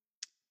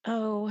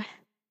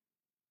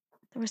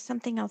was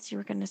something else you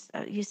were going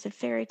to, you said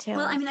fairy tale.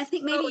 Well, I mean, I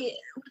think maybe.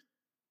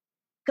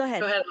 Go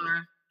ahead. Go ahead,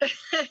 Laura.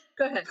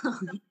 Go ahead.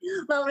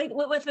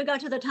 Well, with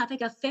regard to the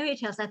topic of fairy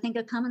tales, I think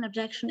a common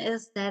objection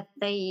is that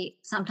they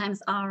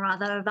sometimes are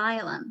rather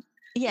violent.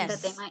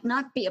 Yes. That they might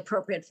not be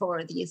appropriate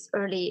for these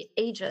early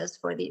ages,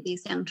 for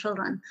these young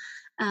children.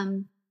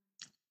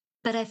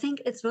 But I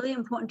think it's really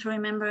important to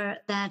remember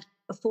that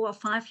a 4 or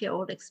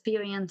 5-year-old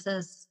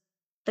experiences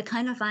the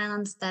kind of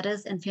violence that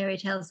is in fairy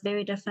tales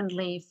very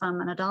differently from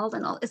an adult,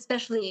 and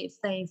especially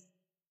if they've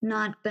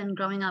not been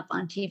growing up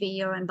on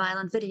TV or in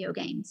violent video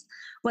games.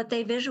 What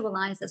they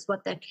visualize is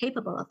what they're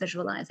capable of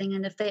visualizing.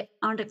 And if they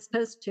aren't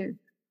exposed to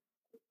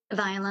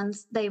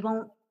violence, they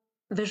won't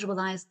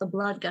visualize the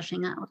blood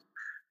gushing out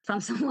from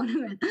someone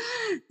who.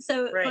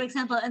 So, for Right.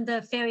 example, in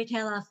the fairy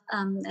tale of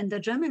in the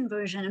German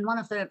version, in one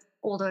of the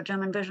older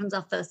German versions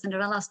of the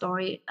Cinderella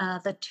story,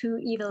 the two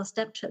evil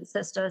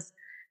stepsisters,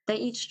 they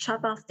each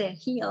chop off their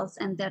heels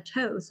and their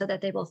toes so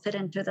that they will fit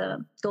into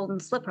the golden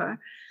slipper.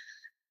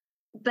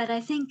 But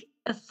I think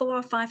a 4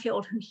 or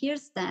 5-year-old who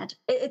hears that,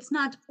 it's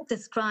not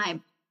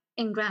described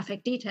in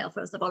graphic detail,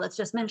 first of all. It's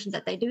just mentioned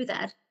that they do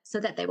that so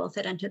that they will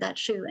fit into that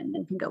shoe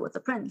and can go with the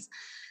prince.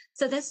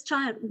 So this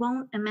child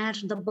won't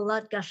imagine the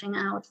blood gushing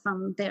out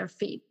from their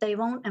feet. They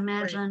won't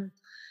imagine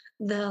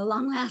the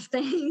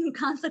long-lasting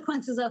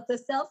consequences of the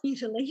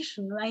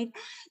self-mutilation, right?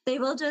 They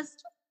will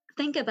just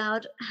think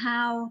about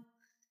how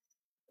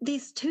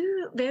these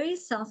two very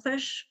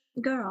selfish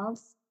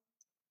girls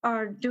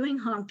are doing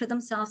harm to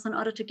themselves in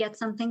order to get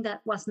something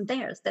that wasn't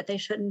theirs, that they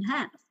shouldn't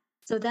have.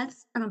 So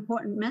that's an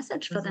important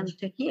message for them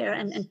to hear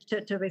and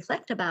to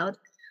reflect about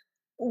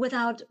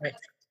without,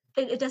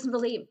 it doesn't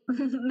really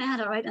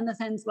matter, right, in the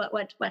sense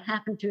what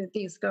happened to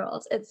these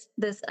girls. It's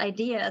this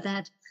idea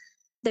that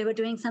they were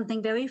doing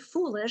something very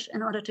foolish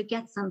in order to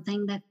get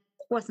something that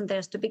wasn't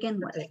theirs to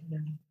begin with.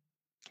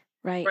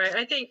 Right. Right.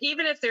 I think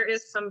even if there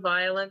is some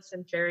violence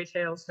in fairy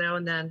tales now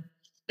and then,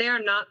 they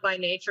are not by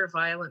nature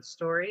violent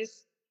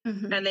stories.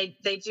 Mm-hmm. And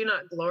they do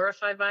not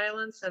glorify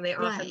violence, and they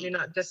often do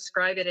not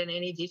describe it in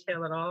any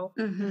detail at all.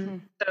 Mm-hmm.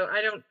 So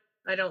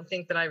I don't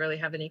think that I really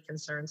have any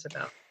concerns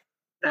about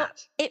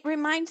that. Well, it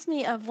reminds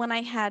me of when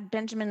I had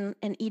Benjamin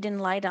and Eden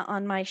Lida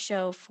on my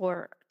show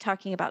for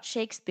talking about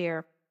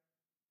Shakespeare.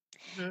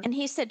 Mhm. And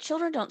he said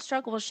children don't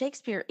struggle with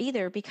Shakespeare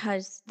either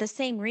because the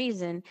same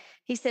reason.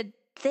 He said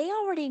they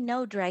already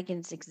know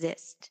dragons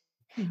exist.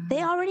 Mm-hmm.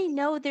 They already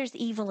know there's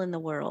evil in the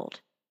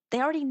world.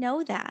 They already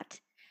know that.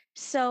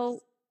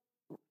 So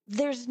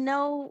there's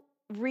no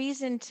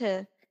reason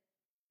to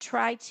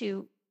try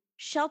to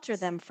shelter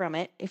them from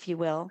it, if you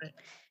will. Right.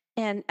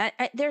 And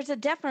there's a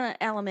definite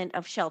element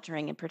of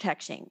sheltering and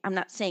protection. I'm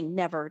not saying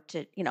never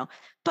to,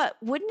 but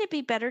wouldn't it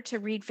be better to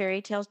read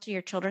fairy tales to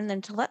your children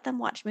than to let them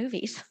watch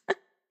movies?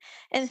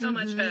 And So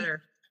much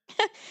better.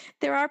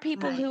 there are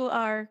people who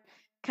are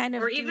kind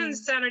of Or even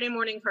Saturday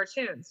morning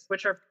cartoons,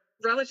 which are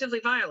relatively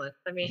violent.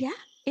 I mean, yeah,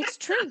 it's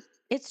true.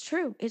 It's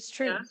true. It's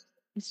true. Yeah.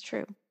 It's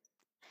true.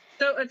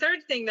 So a third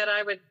thing that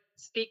I would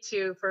speak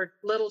to for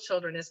little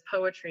children is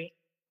poetry.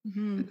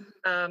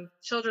 Mm-hmm.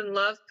 Children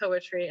love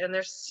poetry, and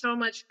there's so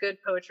much good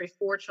poetry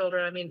for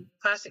children. I mean,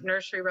 classic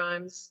nursery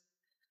rhymes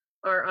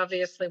are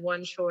obviously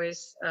one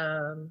choice.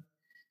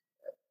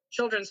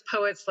 Children's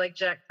poets like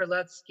Jack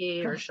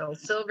Prelutsky or Shel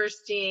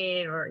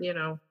Silverstein, or,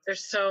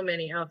 there's so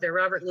many out there.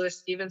 Robert Louis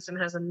Stevenson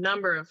has a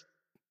number of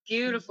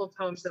beautiful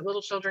poems that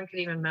little children could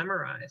even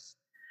memorize.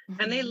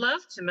 Mm-hmm. And they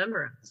love to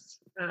memorize.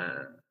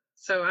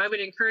 So I would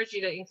encourage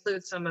you to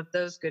include some of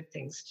those good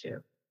things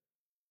too.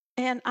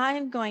 And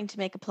I'm going to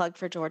make a plug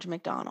for George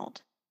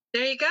MacDonald.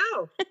 There you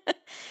go.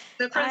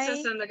 The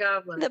Princess and the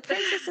Goblin. The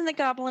Princess and the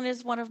Goblin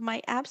is one of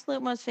my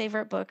absolute most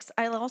favorite books.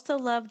 I also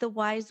love The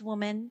Wise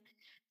Woman.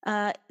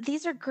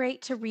 These are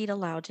great to read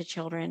aloud to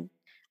children.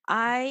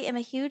 I am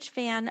a huge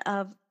fan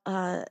of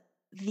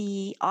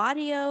the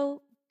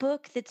audio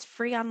book that's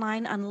free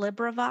online on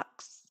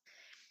LibriVox.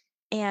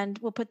 And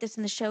we'll put this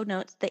in the show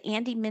notes. The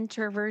Andy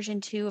Minter version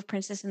 2 of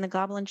Princess and the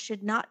Goblin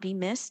should not be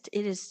missed.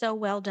 It is so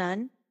well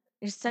done.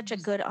 It's such a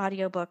good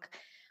audiobook.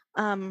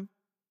 The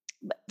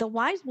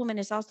Wise Woman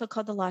is also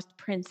called The Lost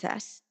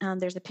Princess.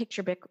 There's a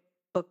picture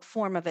book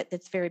form of it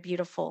that's very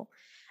beautiful.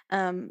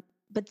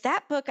 But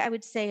that book, I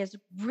would say, is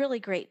really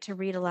great to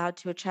read aloud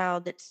to a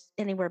child that's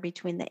anywhere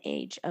between the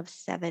age of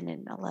 7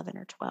 and 11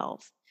 or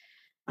 12.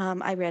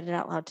 I read it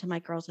out loud to my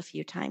girls a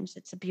few times.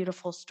 It's a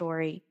beautiful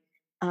story.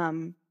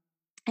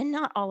 And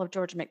not all of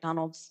George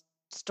MacDonald's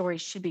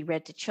stories should be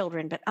read to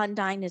children, but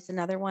Undine is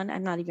another one.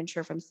 I'm not even sure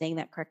if I'm saying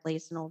that correctly.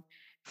 It's an old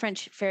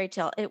French fairy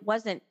tale. It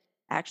wasn't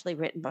actually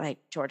written by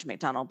George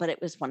MacDonald, but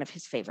it was one of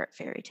his favorite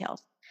fairy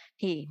tales.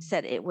 He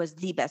said it was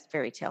the best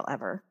fairy tale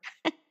ever.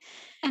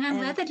 And I'm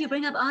glad that you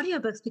bring up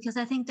audiobooks, because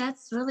I think that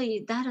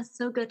is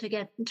so good to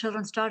get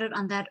children started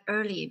on that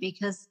early,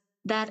 because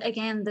that,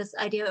 again, this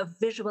idea of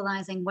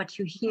visualizing what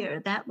you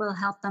hear, that will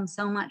help them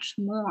so much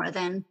more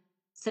than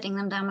sitting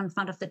them down in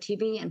front of the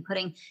TV and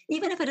putting,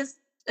 even if it is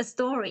a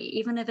story,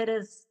 even if it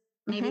is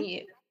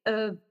maybe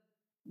a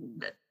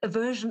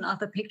version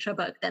of a picture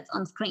book that's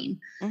on screen,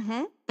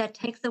 that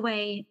takes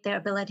away their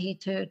ability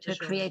to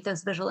create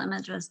those visual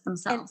images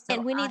themselves.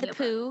 And Winnie the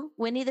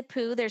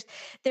Pooh,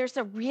 there's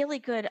a really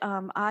good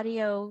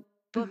audio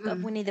book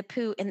of Winnie the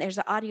Pooh, and there's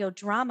an audio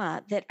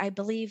drama that I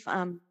believe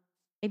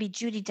maybe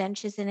Judi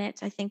Dench is in it.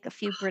 I think a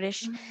few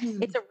British.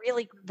 It's a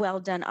really well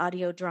done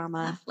audio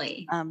drama,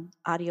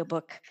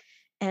 audiobook.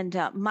 And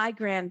my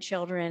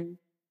grandchildren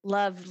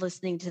loved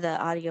listening to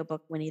the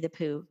audiobook Winnie the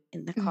Pooh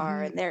in the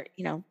car. And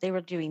they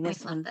were doing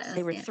this when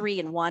they were 3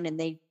 and 1, and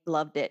they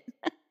loved it.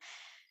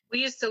 We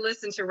used to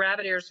listen to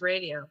Rabbit Ears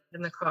Radio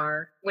in the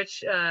car,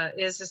 which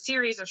is a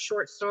series of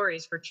short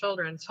stories for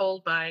children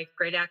told by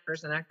great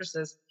actors and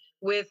actresses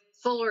with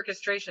full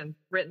orchestration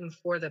written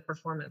for the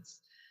performance.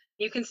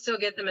 You can still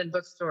get them in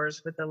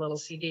bookstores with a little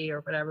CD or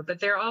whatever, but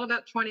they're all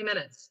about 20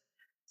 minutes.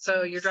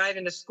 So you're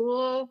driving to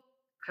school,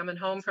 coming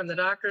home from the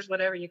doctor's,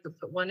 whatever, you could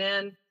put one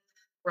in.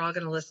 We're all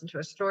going to listen to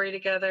a story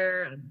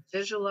together and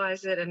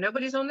visualize it. And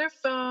nobody's on their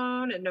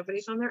phone and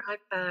nobody's on their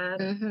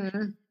iPad.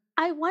 Mm-hmm.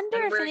 I wonder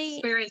And if we're any.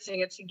 experiencing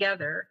it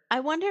together.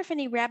 I wonder if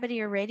any Rabbit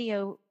Ear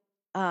Radio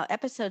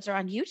episodes are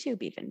on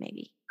YouTube, even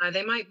maybe.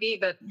 They might be,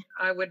 but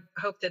I would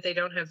hope that they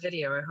don't have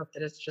video. I hope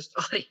that it's just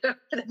audio.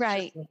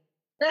 Right.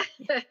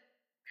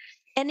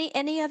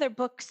 Any other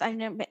books? I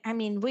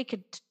mean, we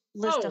could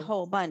list a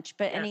whole bunch,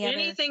 but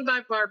anything by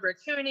Barbara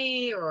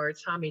Cooney or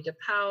Tommy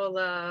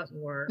DePaola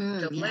or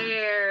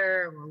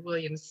Delaire or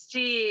William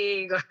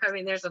Steig. I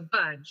mean, there's a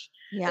bunch.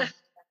 Yeah.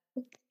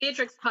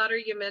 Beatrix Potter,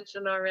 you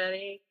mentioned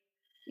already.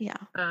 Yeah.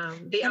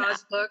 The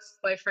Oz books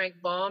by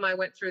Frank Baum. I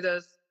went through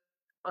those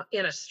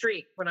in a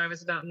streak when I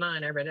was about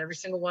 9. I read every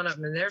single one of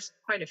them, and there's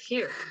quite a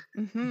few.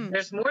 Mm-hmm.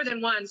 There's more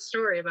than one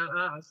story about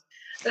Oz.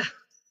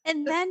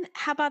 And then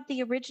how about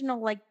the original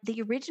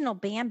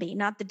Bambi,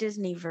 not the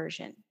Disney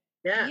version?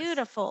 Yes.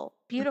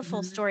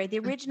 Beautiful story. The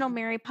original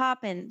Mary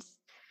Poppins.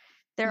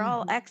 They're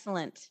all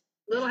excellent.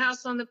 Little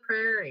House on the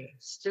Prairie,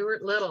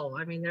 Stuart Little.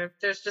 I mean,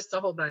 there's just a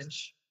whole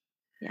bunch.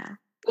 Yeah.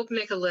 We'll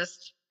make a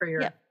list for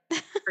your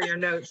for your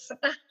notes.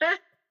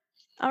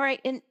 All right.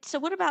 And so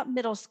what about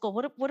middle school?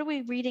 What are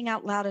we reading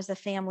out loud as a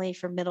family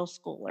for middle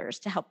schoolers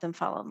to help them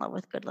fall in love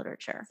with good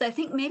literature? So I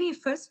think maybe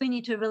first we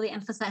need to really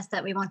emphasize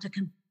that we want to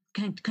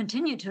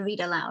continue to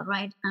read aloud,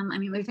 right? I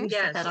mean, we've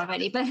said that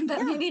already, but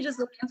maybe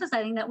just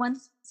emphasizing that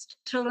once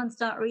children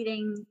start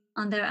reading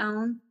on their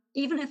own,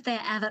 even if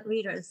they're avid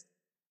readers,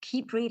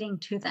 keep reading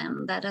to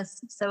them. That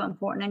is so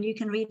important. And you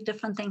can read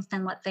different things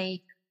than what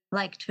they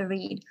like to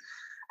read.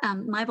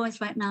 My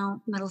boys right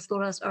now, middle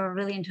schoolers, are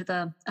really into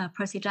the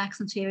Percy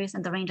Jackson series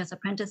and the Ranger's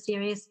Apprentice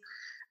series.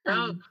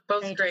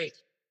 Both great.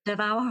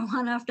 Devour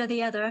one after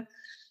the other.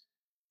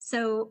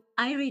 So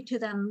I read to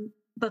them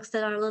books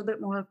that are a little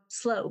bit more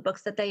slow,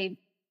 books that they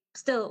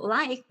still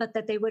like, but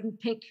that they wouldn't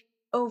pick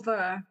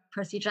over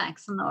Percy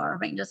Jackson or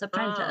Ranger's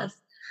Apprentice.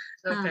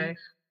 Okay.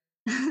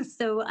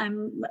 So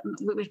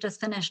we've just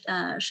finished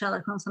some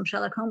Sherlock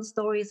Holmes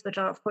stories, which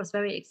are of course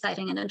very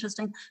exciting and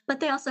interesting, but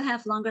they also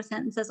have longer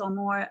sentences or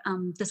more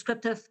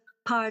descriptive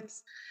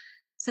parts.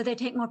 So they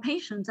take more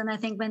patience. And I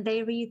think when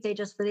they read, they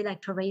just really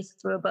like to race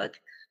through a book,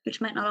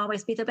 which might not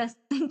always be the best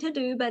thing to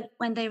do. But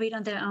when they read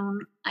on their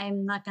own,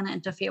 I'm not going to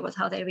interfere with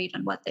how they read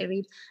and what they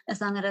read,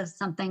 as long as it is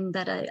something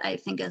that I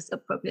think is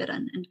appropriate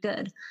and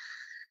good.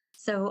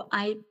 So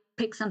I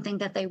pick something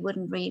that they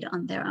wouldn't read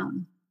on their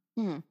own.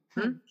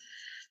 Mm-hmm.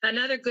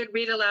 Another good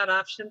read aloud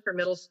option for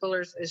middle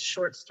schoolers is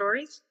short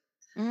stories.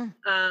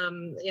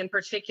 In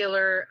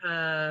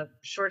particular,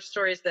 short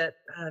stories that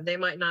they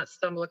might not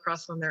stumble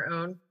across on their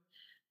own.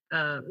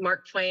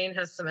 Mark Twain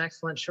has some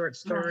excellent short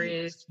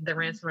stories, The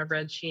Ransom of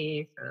Red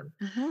Chief.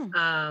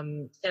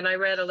 And I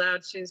read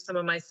aloud to some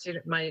of my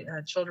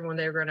children when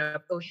they were growing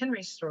up, O.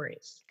 Henry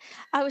stories.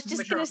 I was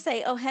just going to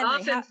say, O. Henry.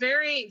 Often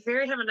very,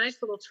 very have a nice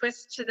little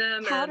twist to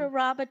them. How to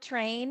Rob a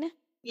Train.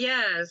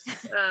 Yes.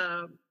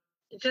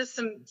 Just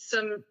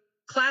some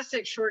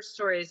classic short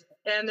stories,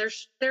 and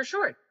they're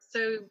short.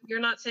 So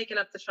you're not taking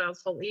up the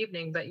child's whole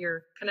evening, but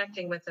you're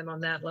connecting with them on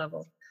that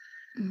level.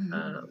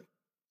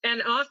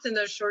 And often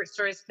those short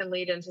stories can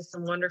lead into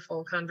some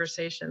wonderful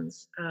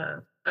conversations.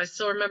 I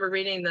still remember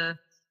reading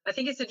I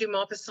think it's a Du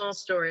Maupassant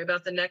story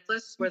about the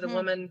necklace where the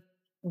woman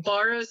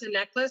borrows a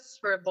necklace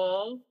for a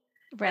ball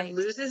and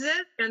loses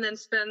it and then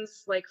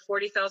spends like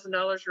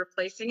 $40,000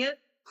 replacing it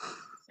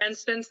and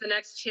spends the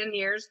next 10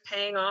 years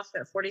paying off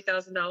that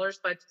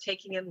 $40,000 by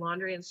taking in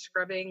laundry and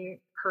scrubbing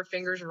her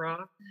fingers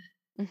raw.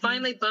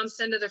 Finally bumps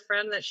into the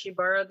friend that she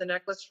borrowed the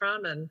necklace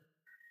from, and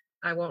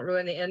I won't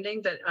ruin the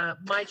ending, but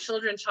my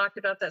children talked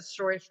about that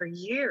story for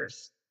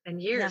years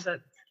and years.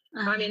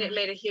 I mean, it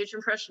made a huge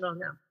impression on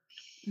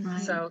them.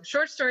 So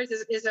short stories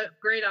is a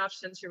great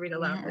option to read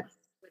aloud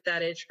with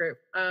that age group.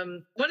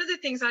 One of the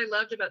things I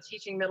loved about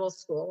teaching middle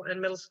school and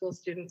middle school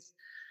students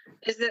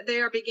is that they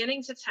are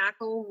beginning to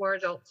tackle more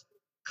adult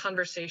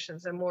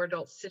conversations and more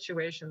adult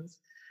situations.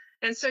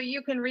 And so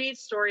you can read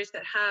stories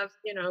that have,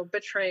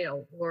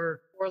 betrayal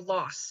or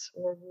loss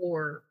or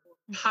war, or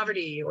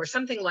poverty or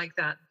something like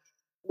that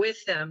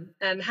with them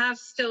and have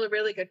still a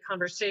really good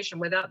conversation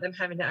without them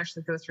having to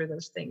actually go through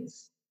those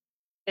things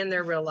in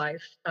their real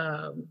life.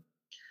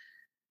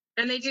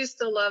 And they do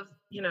still love,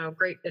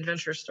 great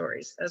adventure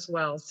stories as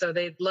well. So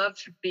they'd love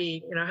to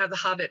be, have The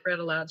Hobbit read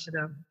aloud to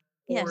them.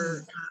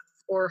 Yes.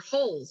 Or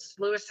Holes,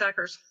 Lewis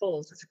Sacker's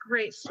Holes. It's a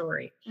great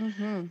story.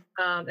 And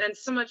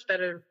so much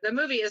better. The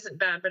movie isn't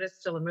bad, but it's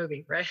still a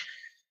movie, right?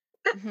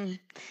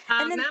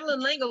 Madeline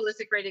L'Engle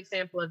is a great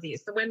example of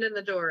these. The Wind in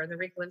the Door and The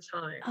Wrinkle in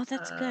Time. Oh,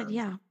 that's good.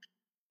 Yeah.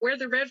 Where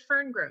the Red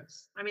Fern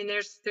Grows. I mean,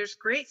 there's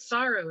great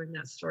sorrow in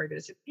that story, but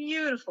it's a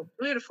beautiful,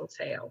 beautiful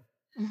tale.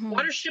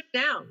 Watership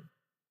Down.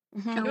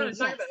 I'm going to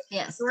talk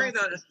about a story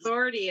about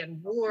authority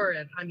and war,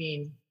 and I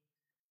mean,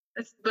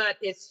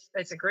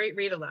 it's a great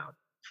read aloud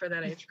for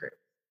that age group.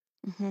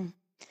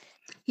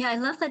 Yeah, I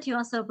love that you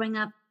also bring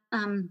up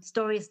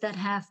stories that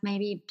have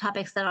maybe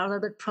topics that are a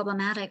little bit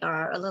problematic,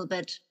 or a little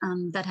bit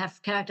that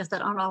have characters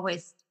that aren't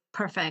always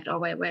perfect, or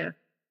where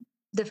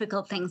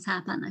difficult things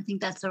happen. I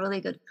think that's a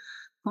really good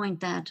point,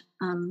 that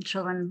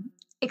children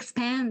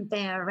expand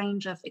their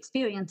range of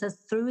experiences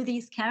through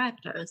these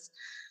characters.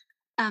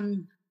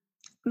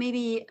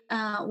 Maybe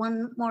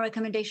one more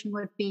recommendation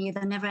would be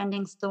The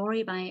Never-Ending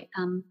Story by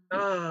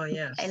Oh,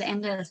 yes.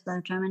 Ende is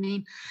the German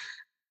name.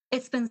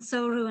 It's been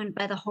so ruined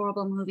by the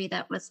horrible movie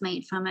that was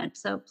made from it.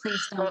 So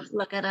please don't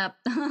look it up.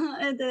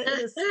 It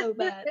is so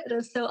bad. It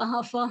is so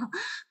awful.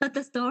 But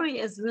the story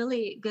is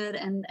really good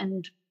and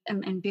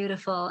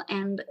beautiful.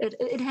 And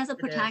it has a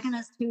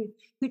protagonist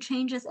who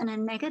changes in a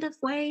negative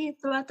way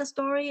throughout the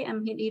story.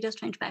 And he does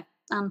change back.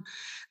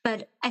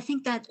 But I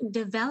think that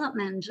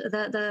development,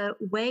 the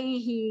way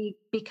he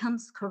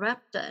becomes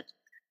corrupted,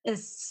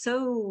 is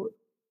so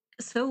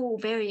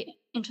very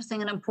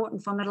interesting and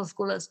important for middle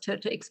schoolers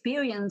to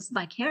experience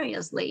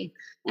vicariously,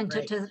 and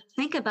to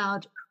think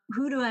about,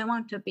 who do I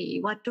want to be?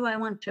 What do I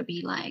want to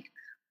be like?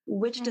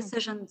 Which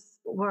decisions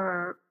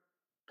were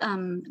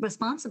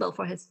responsible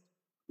for his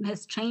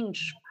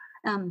change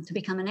to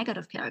become a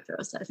negative character?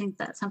 So I think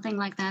that something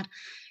like that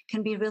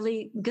can be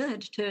really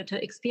good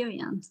to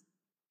experience.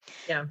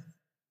 Yeah.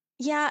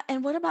 Yeah.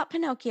 And what about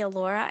Pinocchio,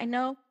 Laura? I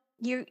know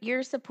you're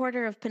a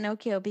supporter of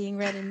Pinocchio being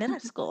read in middle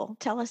school.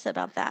 Tell us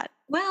about that.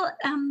 Well,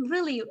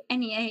 really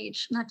any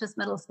age, not just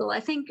middle school. I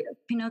think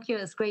Pinocchio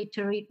is great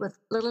to read with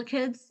little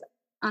kids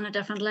on a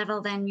different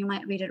level than you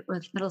might read it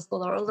with middle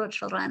school or older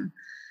children.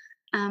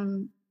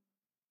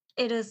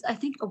 It is, I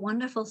think, a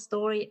wonderful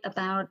story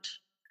about,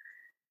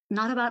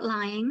 not about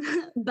lying,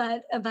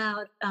 but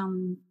about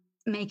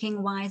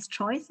making wise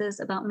choices,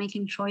 about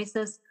making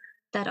choices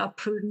that are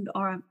prudent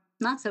or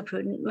not so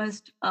prudent.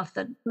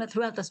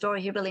 Throughout the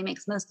story, he really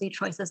makes mostly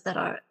choices that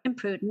are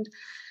imprudent.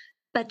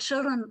 But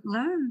children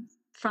learn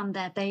from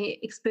that. They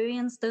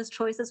experience those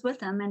choices with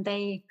them, and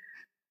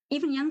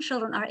even young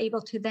children are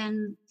able to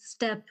then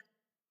step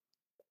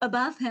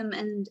above him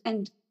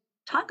and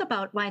talk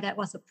about why that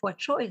was a poor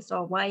choice,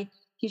 or why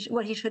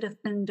what he should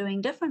have been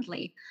doing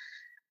differently.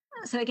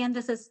 So again,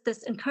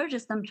 this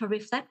encourages them to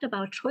reflect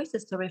about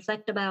choices, to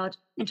reflect about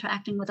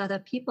interacting with other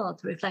people,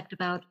 to reflect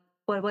about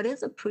what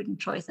is a prudent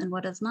choice and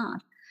what is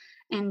not.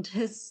 And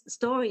his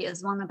story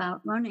is one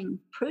about learning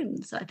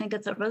prudence. So I think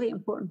it's a really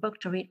important book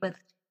to read with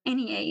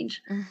any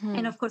age.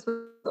 And of course, with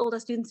older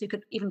students, you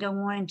could even go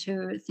more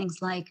into things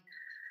like,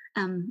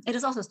 it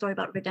is also a story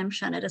about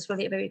redemption. It is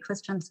really a very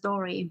Christian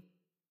story.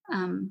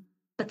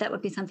 But that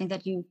would be something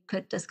that you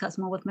could discuss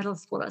more with middle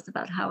schoolers,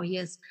 about how he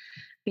is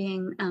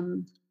being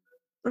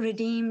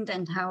redeemed,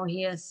 and how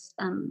he is,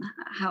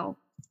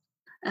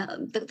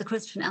 the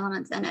Christian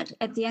elements in it.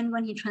 At the end,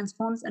 when he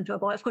transforms into a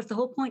boy, of course, the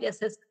whole point is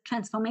his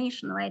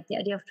transformation, right? The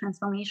idea of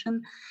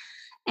transformation.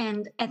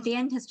 And at the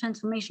end, his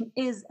transformation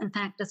is, in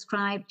fact,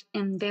 described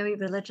in very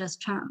religious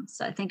terms.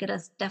 So I think it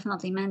is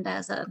definitely meant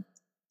as a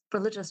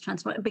religious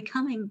transformation,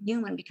 becoming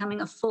human, becoming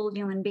a full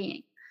human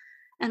being.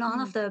 And all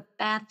of the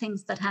bad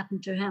things that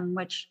happen to him,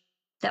 which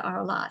there are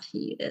a lot,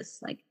 he is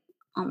like,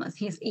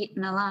 he's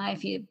eaten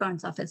alive, he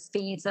burns off his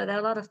feet. So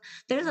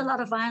there's a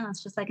lot of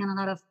violence, just like in a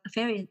lot of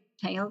fairy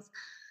tales.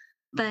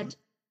 But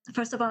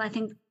first of all, I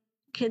think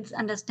kids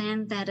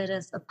understand that it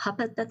is a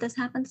puppet that this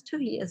happens to.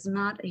 He is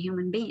not a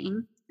human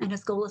being, and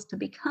his goal is to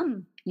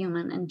become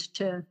human and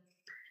to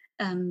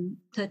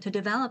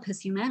develop his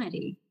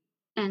humanity.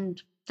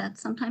 And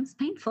that's sometimes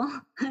painful.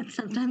 It's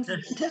sometimes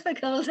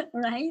difficult,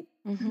 right?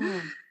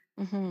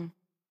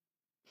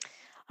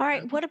 All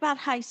right. What about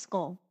high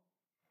school?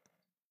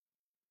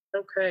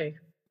 Okay.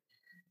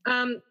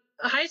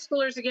 High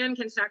schoolers, again,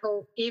 can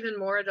tackle even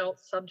more adult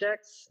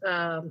subjects.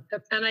 And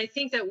I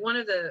think that one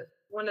of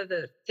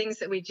the things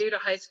that we do to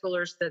high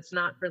schoolers that's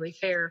not really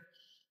fair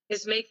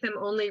is make them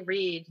only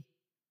read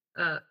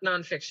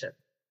nonfiction.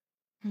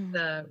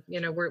 We're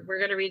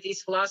going to read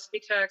these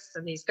philosophy texts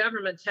and these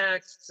government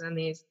texts and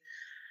these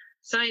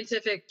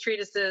scientific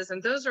treatises,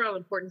 and those are all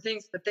important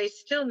things, but they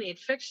still need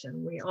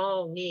fiction. We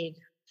all need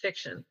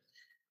fiction.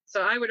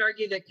 So I would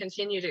argue that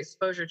continued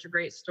exposure to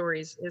great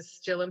stories is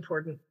still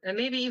important, and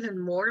maybe even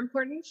more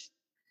important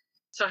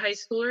to high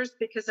schoolers,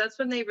 because that's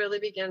when they really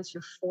begin to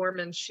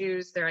form and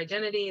choose their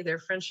identity, their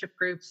friendship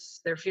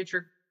groups, their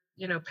future,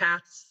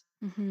 paths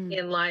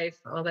in life,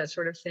 all that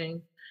sort of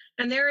thing.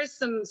 And there is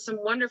some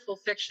wonderful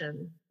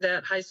fiction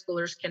that high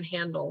schoolers can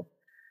handle,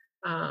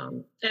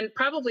 and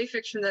probably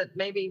fiction that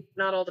maybe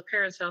not all the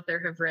parents out there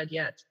have read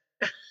yet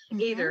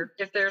either,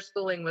 if their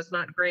schooling was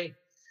not great.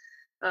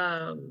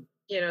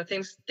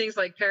 Things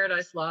like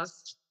Paradise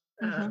Lost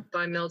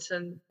by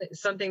Milton,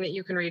 something that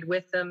you can read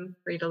with them,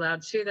 read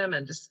aloud to them,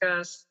 and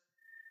discuss.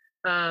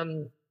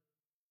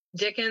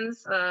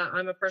 Dickens,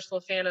 I'm a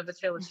personal fan of A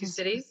Tale of Two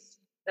Cities,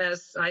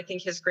 as I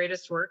think his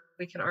greatest work.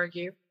 We can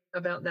argue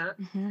about that.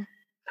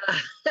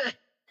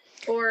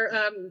 Or,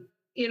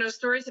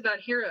 stories about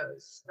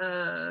heroes,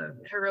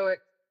 heroic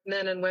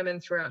men and women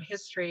throughout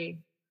history.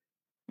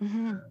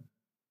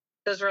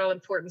 Those are all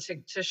important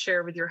to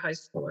share with your high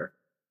schooler.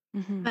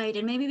 Hmm. Right.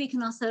 And maybe we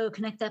can also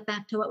connect that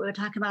back to what we were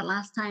talking about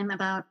last time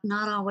about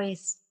not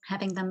always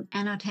having them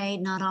annotate,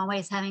 not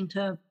always having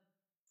to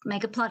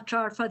make a plot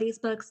chart for these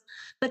books,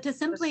 but to Yes.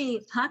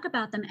 simply talk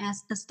about them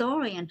as a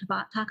story and to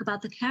talk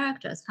about the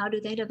characters. How do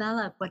they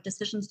develop? What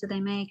decisions do they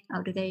make?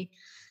 How do they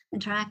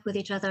interact with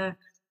each other?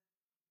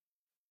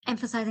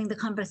 Emphasizing the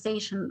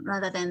conversation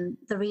rather than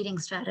the reading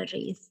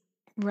strategies.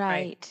 Right.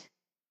 Right.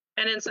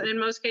 And in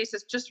most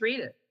cases, just read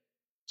it.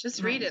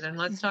 Just read Right. it and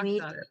let's talk Read.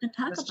 about it. And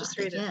talk Let's just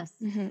about it. read it. Yes.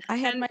 Hmm. And I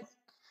had go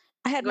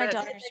my ahead.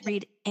 daughters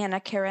read Anna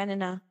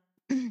Karenina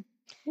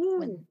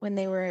Ooh. when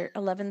they were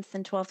 11th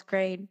and 12th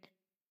grade.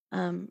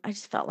 I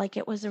just felt like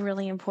it was a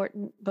really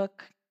important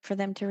book for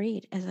them to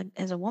read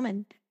as a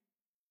woman.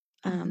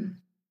 Um,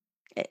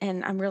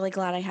 and I'm really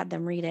glad I had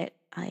them read it.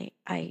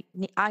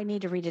 I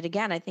need to read it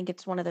again. I think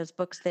it's one of those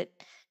books that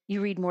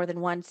you read more than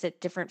once at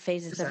different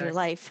phases of your Exactly.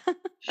 life.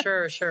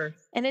 Sure, sure.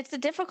 And it's a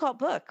difficult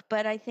book,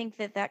 but I think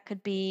that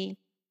could be,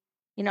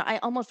 I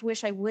almost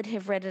wish I would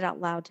have read it out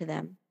loud to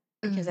them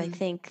because I Mhm.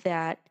 think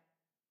that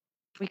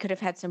we could have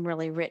had some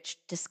really rich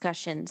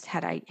discussions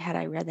had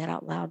I read that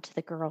out loud to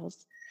the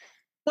girls.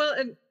 Well,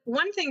 and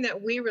one thing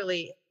that we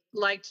really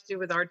liked to do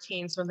with our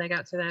teens when they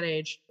got to that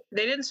age,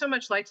 they didn't so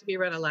much like to be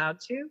read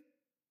aloud to,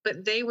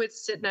 but they would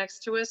sit next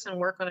to us and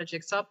work on a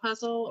jigsaw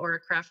puzzle or a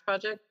craft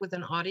project with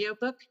an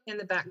audiobook in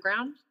the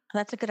background.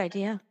 That's a good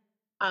idea.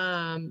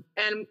 And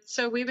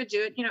so we would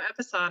do it,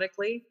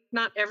 episodically,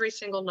 not every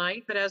single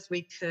night, but as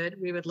we could,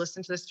 we would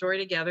listen to the story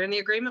together. And the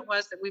agreement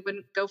was that we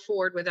wouldn't go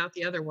forward without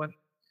the other one.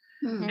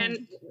 Mm.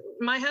 And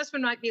my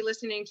husband might be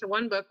listening to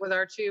one book with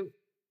our two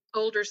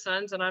older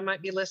sons, and I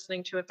might be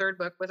listening to a third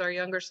book with our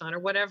younger son, or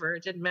whatever.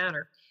 It didn't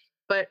matter.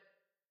 But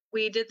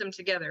we did them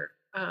together.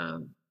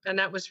 And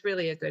that was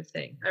really a good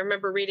thing. I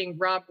remember reading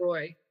Rob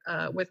Roy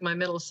with my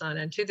middle son,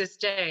 and to this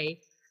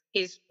day,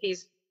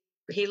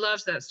 he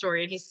loves that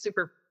story, and he's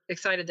super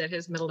excited that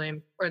his middle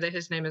name or that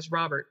his name is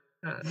Robert.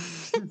 I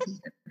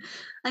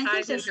think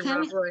Ties into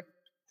Rob Roy.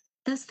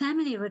 those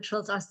family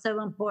rituals are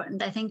so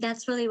important. I think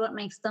that's really what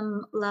makes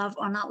them love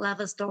or not love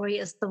a story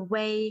is the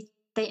way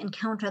they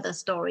encounter the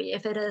story.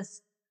 If it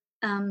is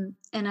in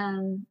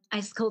an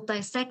ice cold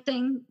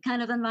dissecting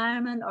kind of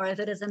environment, or if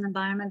it is an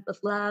environment with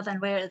love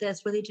and where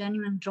there's really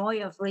genuine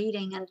joy of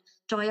reading and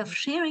joy of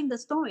sharing the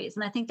stories.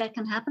 And I think that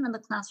can happen in the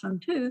classroom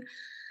too.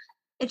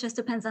 It just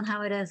depends on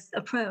how it is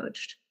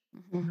approached.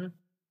 Mhm. Mhm.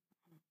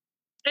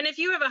 And if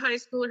you have a high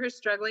schooler who's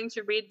struggling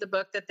to read the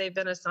book that they've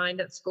been assigned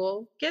at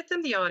school, get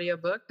them the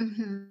audiobook.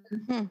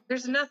 Mm-hmm.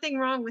 There's nothing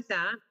wrong with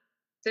that.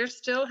 They're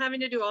still having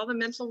to do all the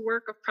mental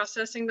work of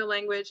processing the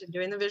language and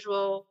doing the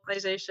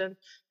visualization,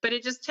 but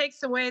it just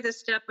takes away the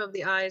step of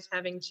the eyes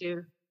having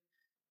to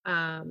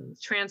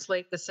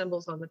translate the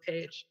symbols on the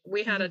page.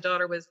 We had a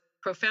daughter was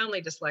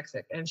profoundly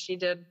dyslexic, and she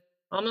did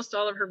almost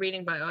all of her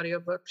reading by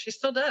audiobook. She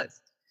still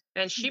does,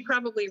 and she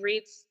probably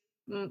reads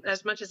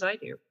as much as I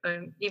do,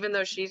 even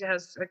though she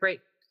has a great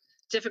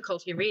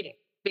difficulty reading,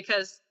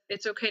 because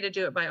it's okay to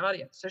do it by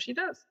audio. So she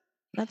does,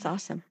 That's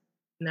awesome.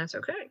 and that's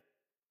okay.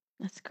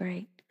 That's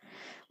great.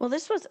 Well,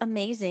 this was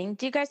amazing.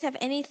 Do you guys have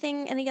any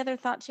other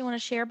thoughts you want to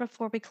share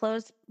before we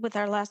close with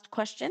our last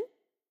question?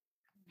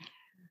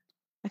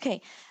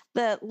 Okay.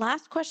 The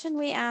last question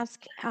we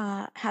ask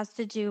has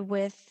to do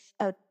with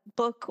a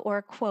book or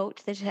a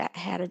quote that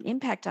had an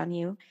impact on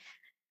you.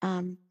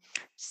 Um,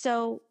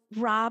 so,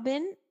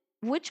 Robin,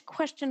 which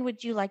question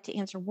would you like to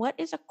answer? What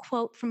is a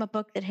quote from a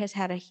book that has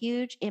had a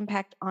huge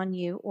impact on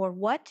you, or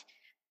what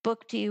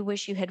book do you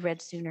wish you had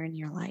read sooner in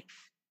your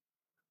life?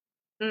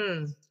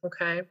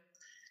 Okay.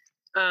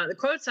 The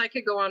quotes, I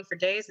could go on for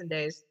days and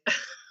days,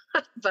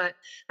 but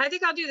I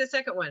think I'll do the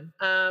second one.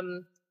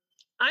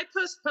 I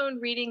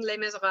postponed reading Les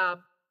Miserables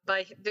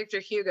by Victor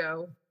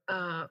Hugo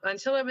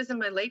until I was in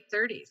my late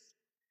 30s.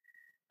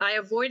 I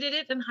avoided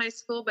it in high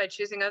school by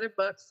choosing other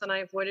books, and I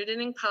avoided it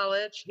in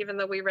college, even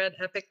though we read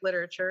epic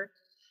literature.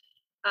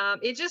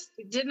 It just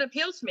didn't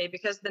appeal to me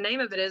because the name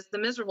of it is The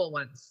Miserable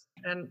Ones.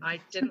 And I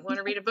didn't want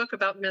to read a book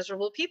about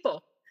miserable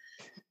people,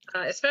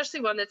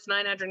 especially one that's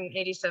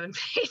 987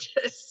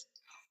 pages.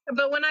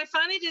 But when I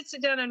finally did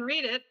sit down and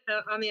read it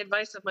on the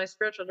advice of my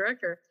spiritual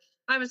director,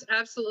 I was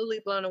absolutely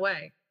blown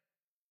away.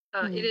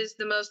 It is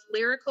the most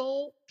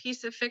lyrical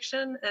piece of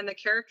fiction, and the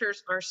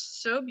characters are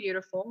so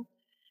beautiful,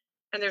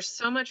 and there's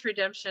so much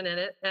redemption in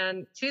it.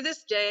 And to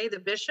this day, the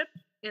bishop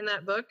in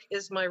that book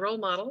is my role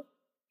model.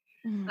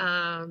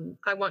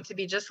 I want to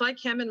be just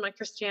like him in my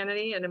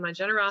Christianity and in my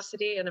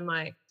generosity and in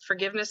my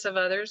forgiveness of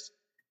others.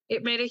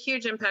 It made a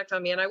huge impact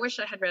on me, and I wish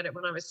I had read it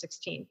when I was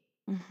 16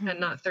 and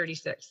not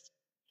 36.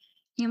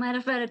 You might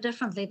have read it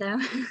differently, though.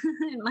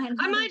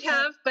 I might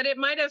have, but it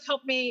might have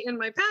helped me in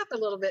my path a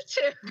little bit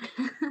too.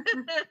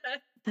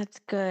 That's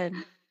good.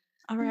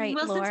 All right,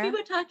 Well, Laura. since we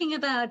were talking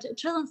about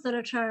children's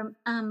literature,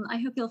 I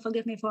hope you'll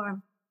forgive me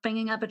for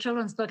bringing up a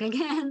children's book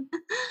again.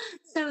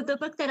 So the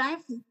book that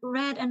I've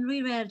read and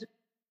reread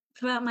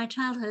throughout my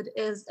childhood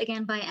is,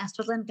 again, by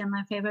Astrid Lindgren,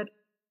 my favorite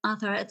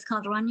author. It's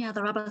called Ronja,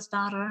 the Robber's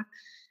Daughter.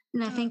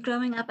 And I think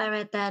growing up, I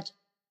read that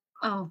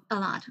Oh, a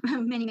lot,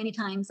 many, many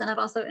times. And I've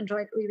also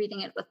enjoyed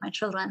rereading it with my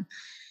children.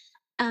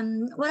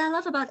 What I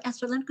love about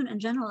Astrid Lindgren in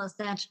general is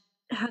that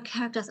her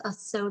characters are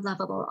so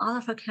lovable. All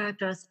of her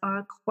characters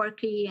are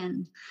quirky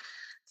and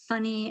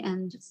funny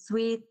and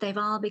sweet. They've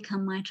all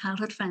become my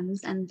childhood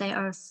friends, and they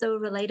are so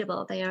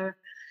relatable. They are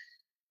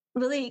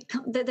really,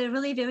 they're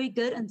really very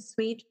good and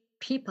sweet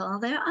people.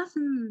 They're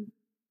often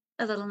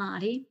a little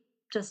naughty,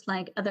 just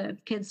like other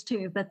kids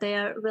too, but they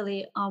are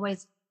really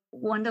always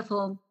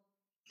wonderful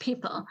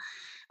people.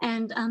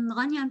 And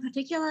Rania in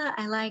particular,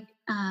 I like.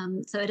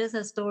 So it is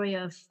a story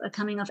of a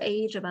coming of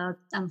age about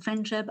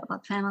friendship,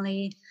 about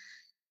family,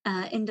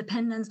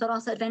 independence, but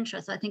also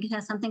adventure. So I think it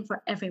has something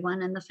for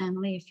everyone in the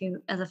family. If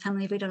you, as a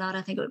family, read aloud,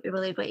 I think it would be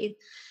really great.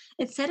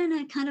 It's set in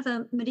a kind of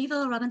a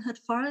medieval Robin Hood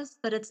forest,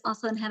 but it's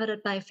also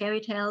inhabited by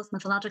fairy tales,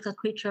 mythological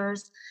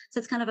creatures. So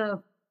it's kind of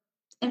a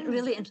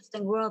really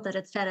interesting world that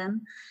it's set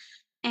in.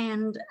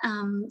 And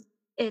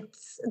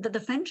it's the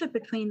friendship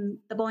between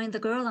the boy and the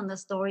girl in the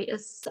story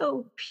is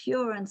so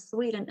pure and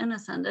sweet and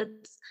innocent.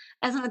 It's,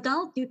 as an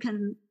adult, you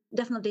can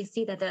definitely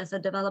see that there's a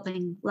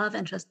developing love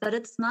interest, but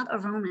it's not a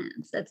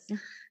romance. It's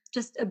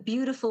just a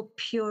beautiful,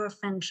 pure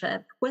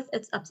friendship with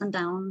its ups and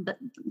downs,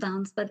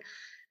 but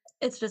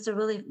it's just a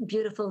really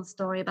beautiful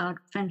story about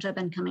friendship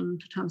and coming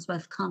to terms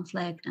with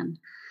conflict and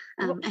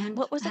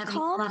what was it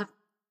called? A lot of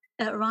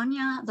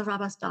Rania, the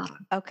Robber's Daughter.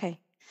 Okay.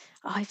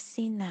 Oh, I've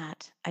seen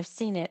that. I've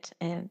seen it,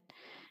 and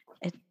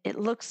it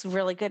looks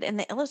really good, and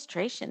the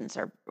illustrations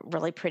are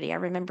really pretty. I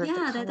remember the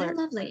color. They're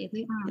lovely.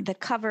 They are. The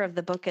cover of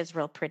the book is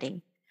real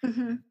pretty.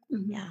 Mm-hmm,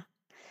 mm-hmm. Yeah.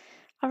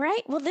 All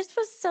right. Well, this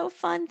was so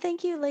fun.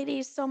 Thank you,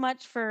 ladies, so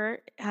much for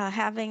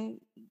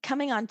coming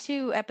on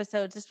 2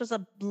 episodes. This was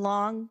a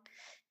long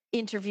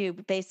interview,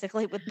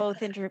 basically, with both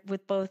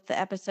the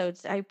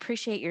episodes. I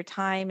appreciate your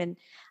time, and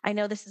I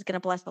know this is going to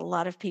bless a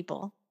lot of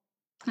people.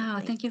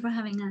 Oh, thank you for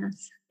having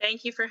us.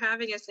 Thank you for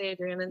having us,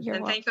 Adrienne, and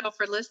thank you all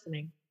for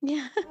listening.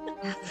 Yeah.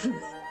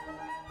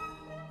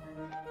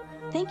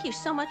 Thank you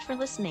so much for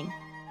listening.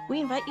 We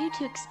invite you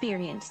to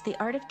experience the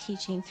art of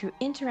teaching through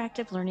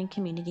interactive learning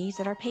communities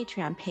at our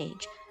Patreon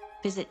page.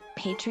 Visit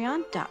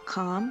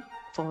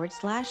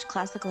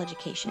patreon.com/classical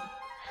education.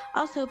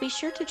 Also, be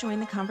sure to join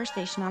the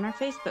conversation on our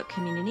Facebook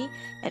community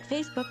at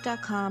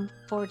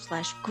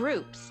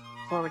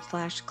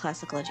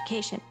facebook.com/groups/classical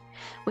education.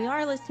 We are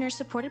a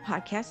listener-supported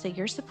podcast, so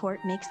your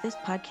support makes this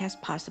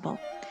podcast possible.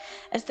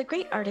 As the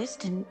great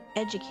artist and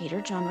educator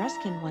John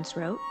Ruskin once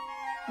wrote,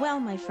 "Well,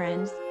 my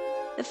friends,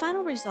 the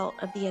final result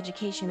of the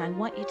education I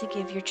want you to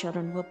give your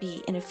children will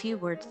be, in a few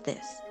words,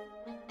 this.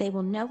 They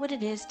will know what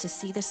it is to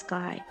see the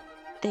sky.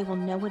 They will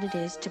know what it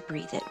is to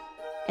breathe it.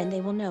 And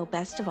they will know,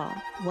 best of all,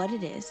 what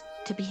it is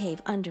to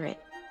behave under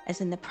it,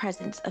 as in the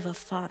presence of a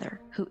Father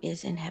who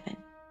is in heaven."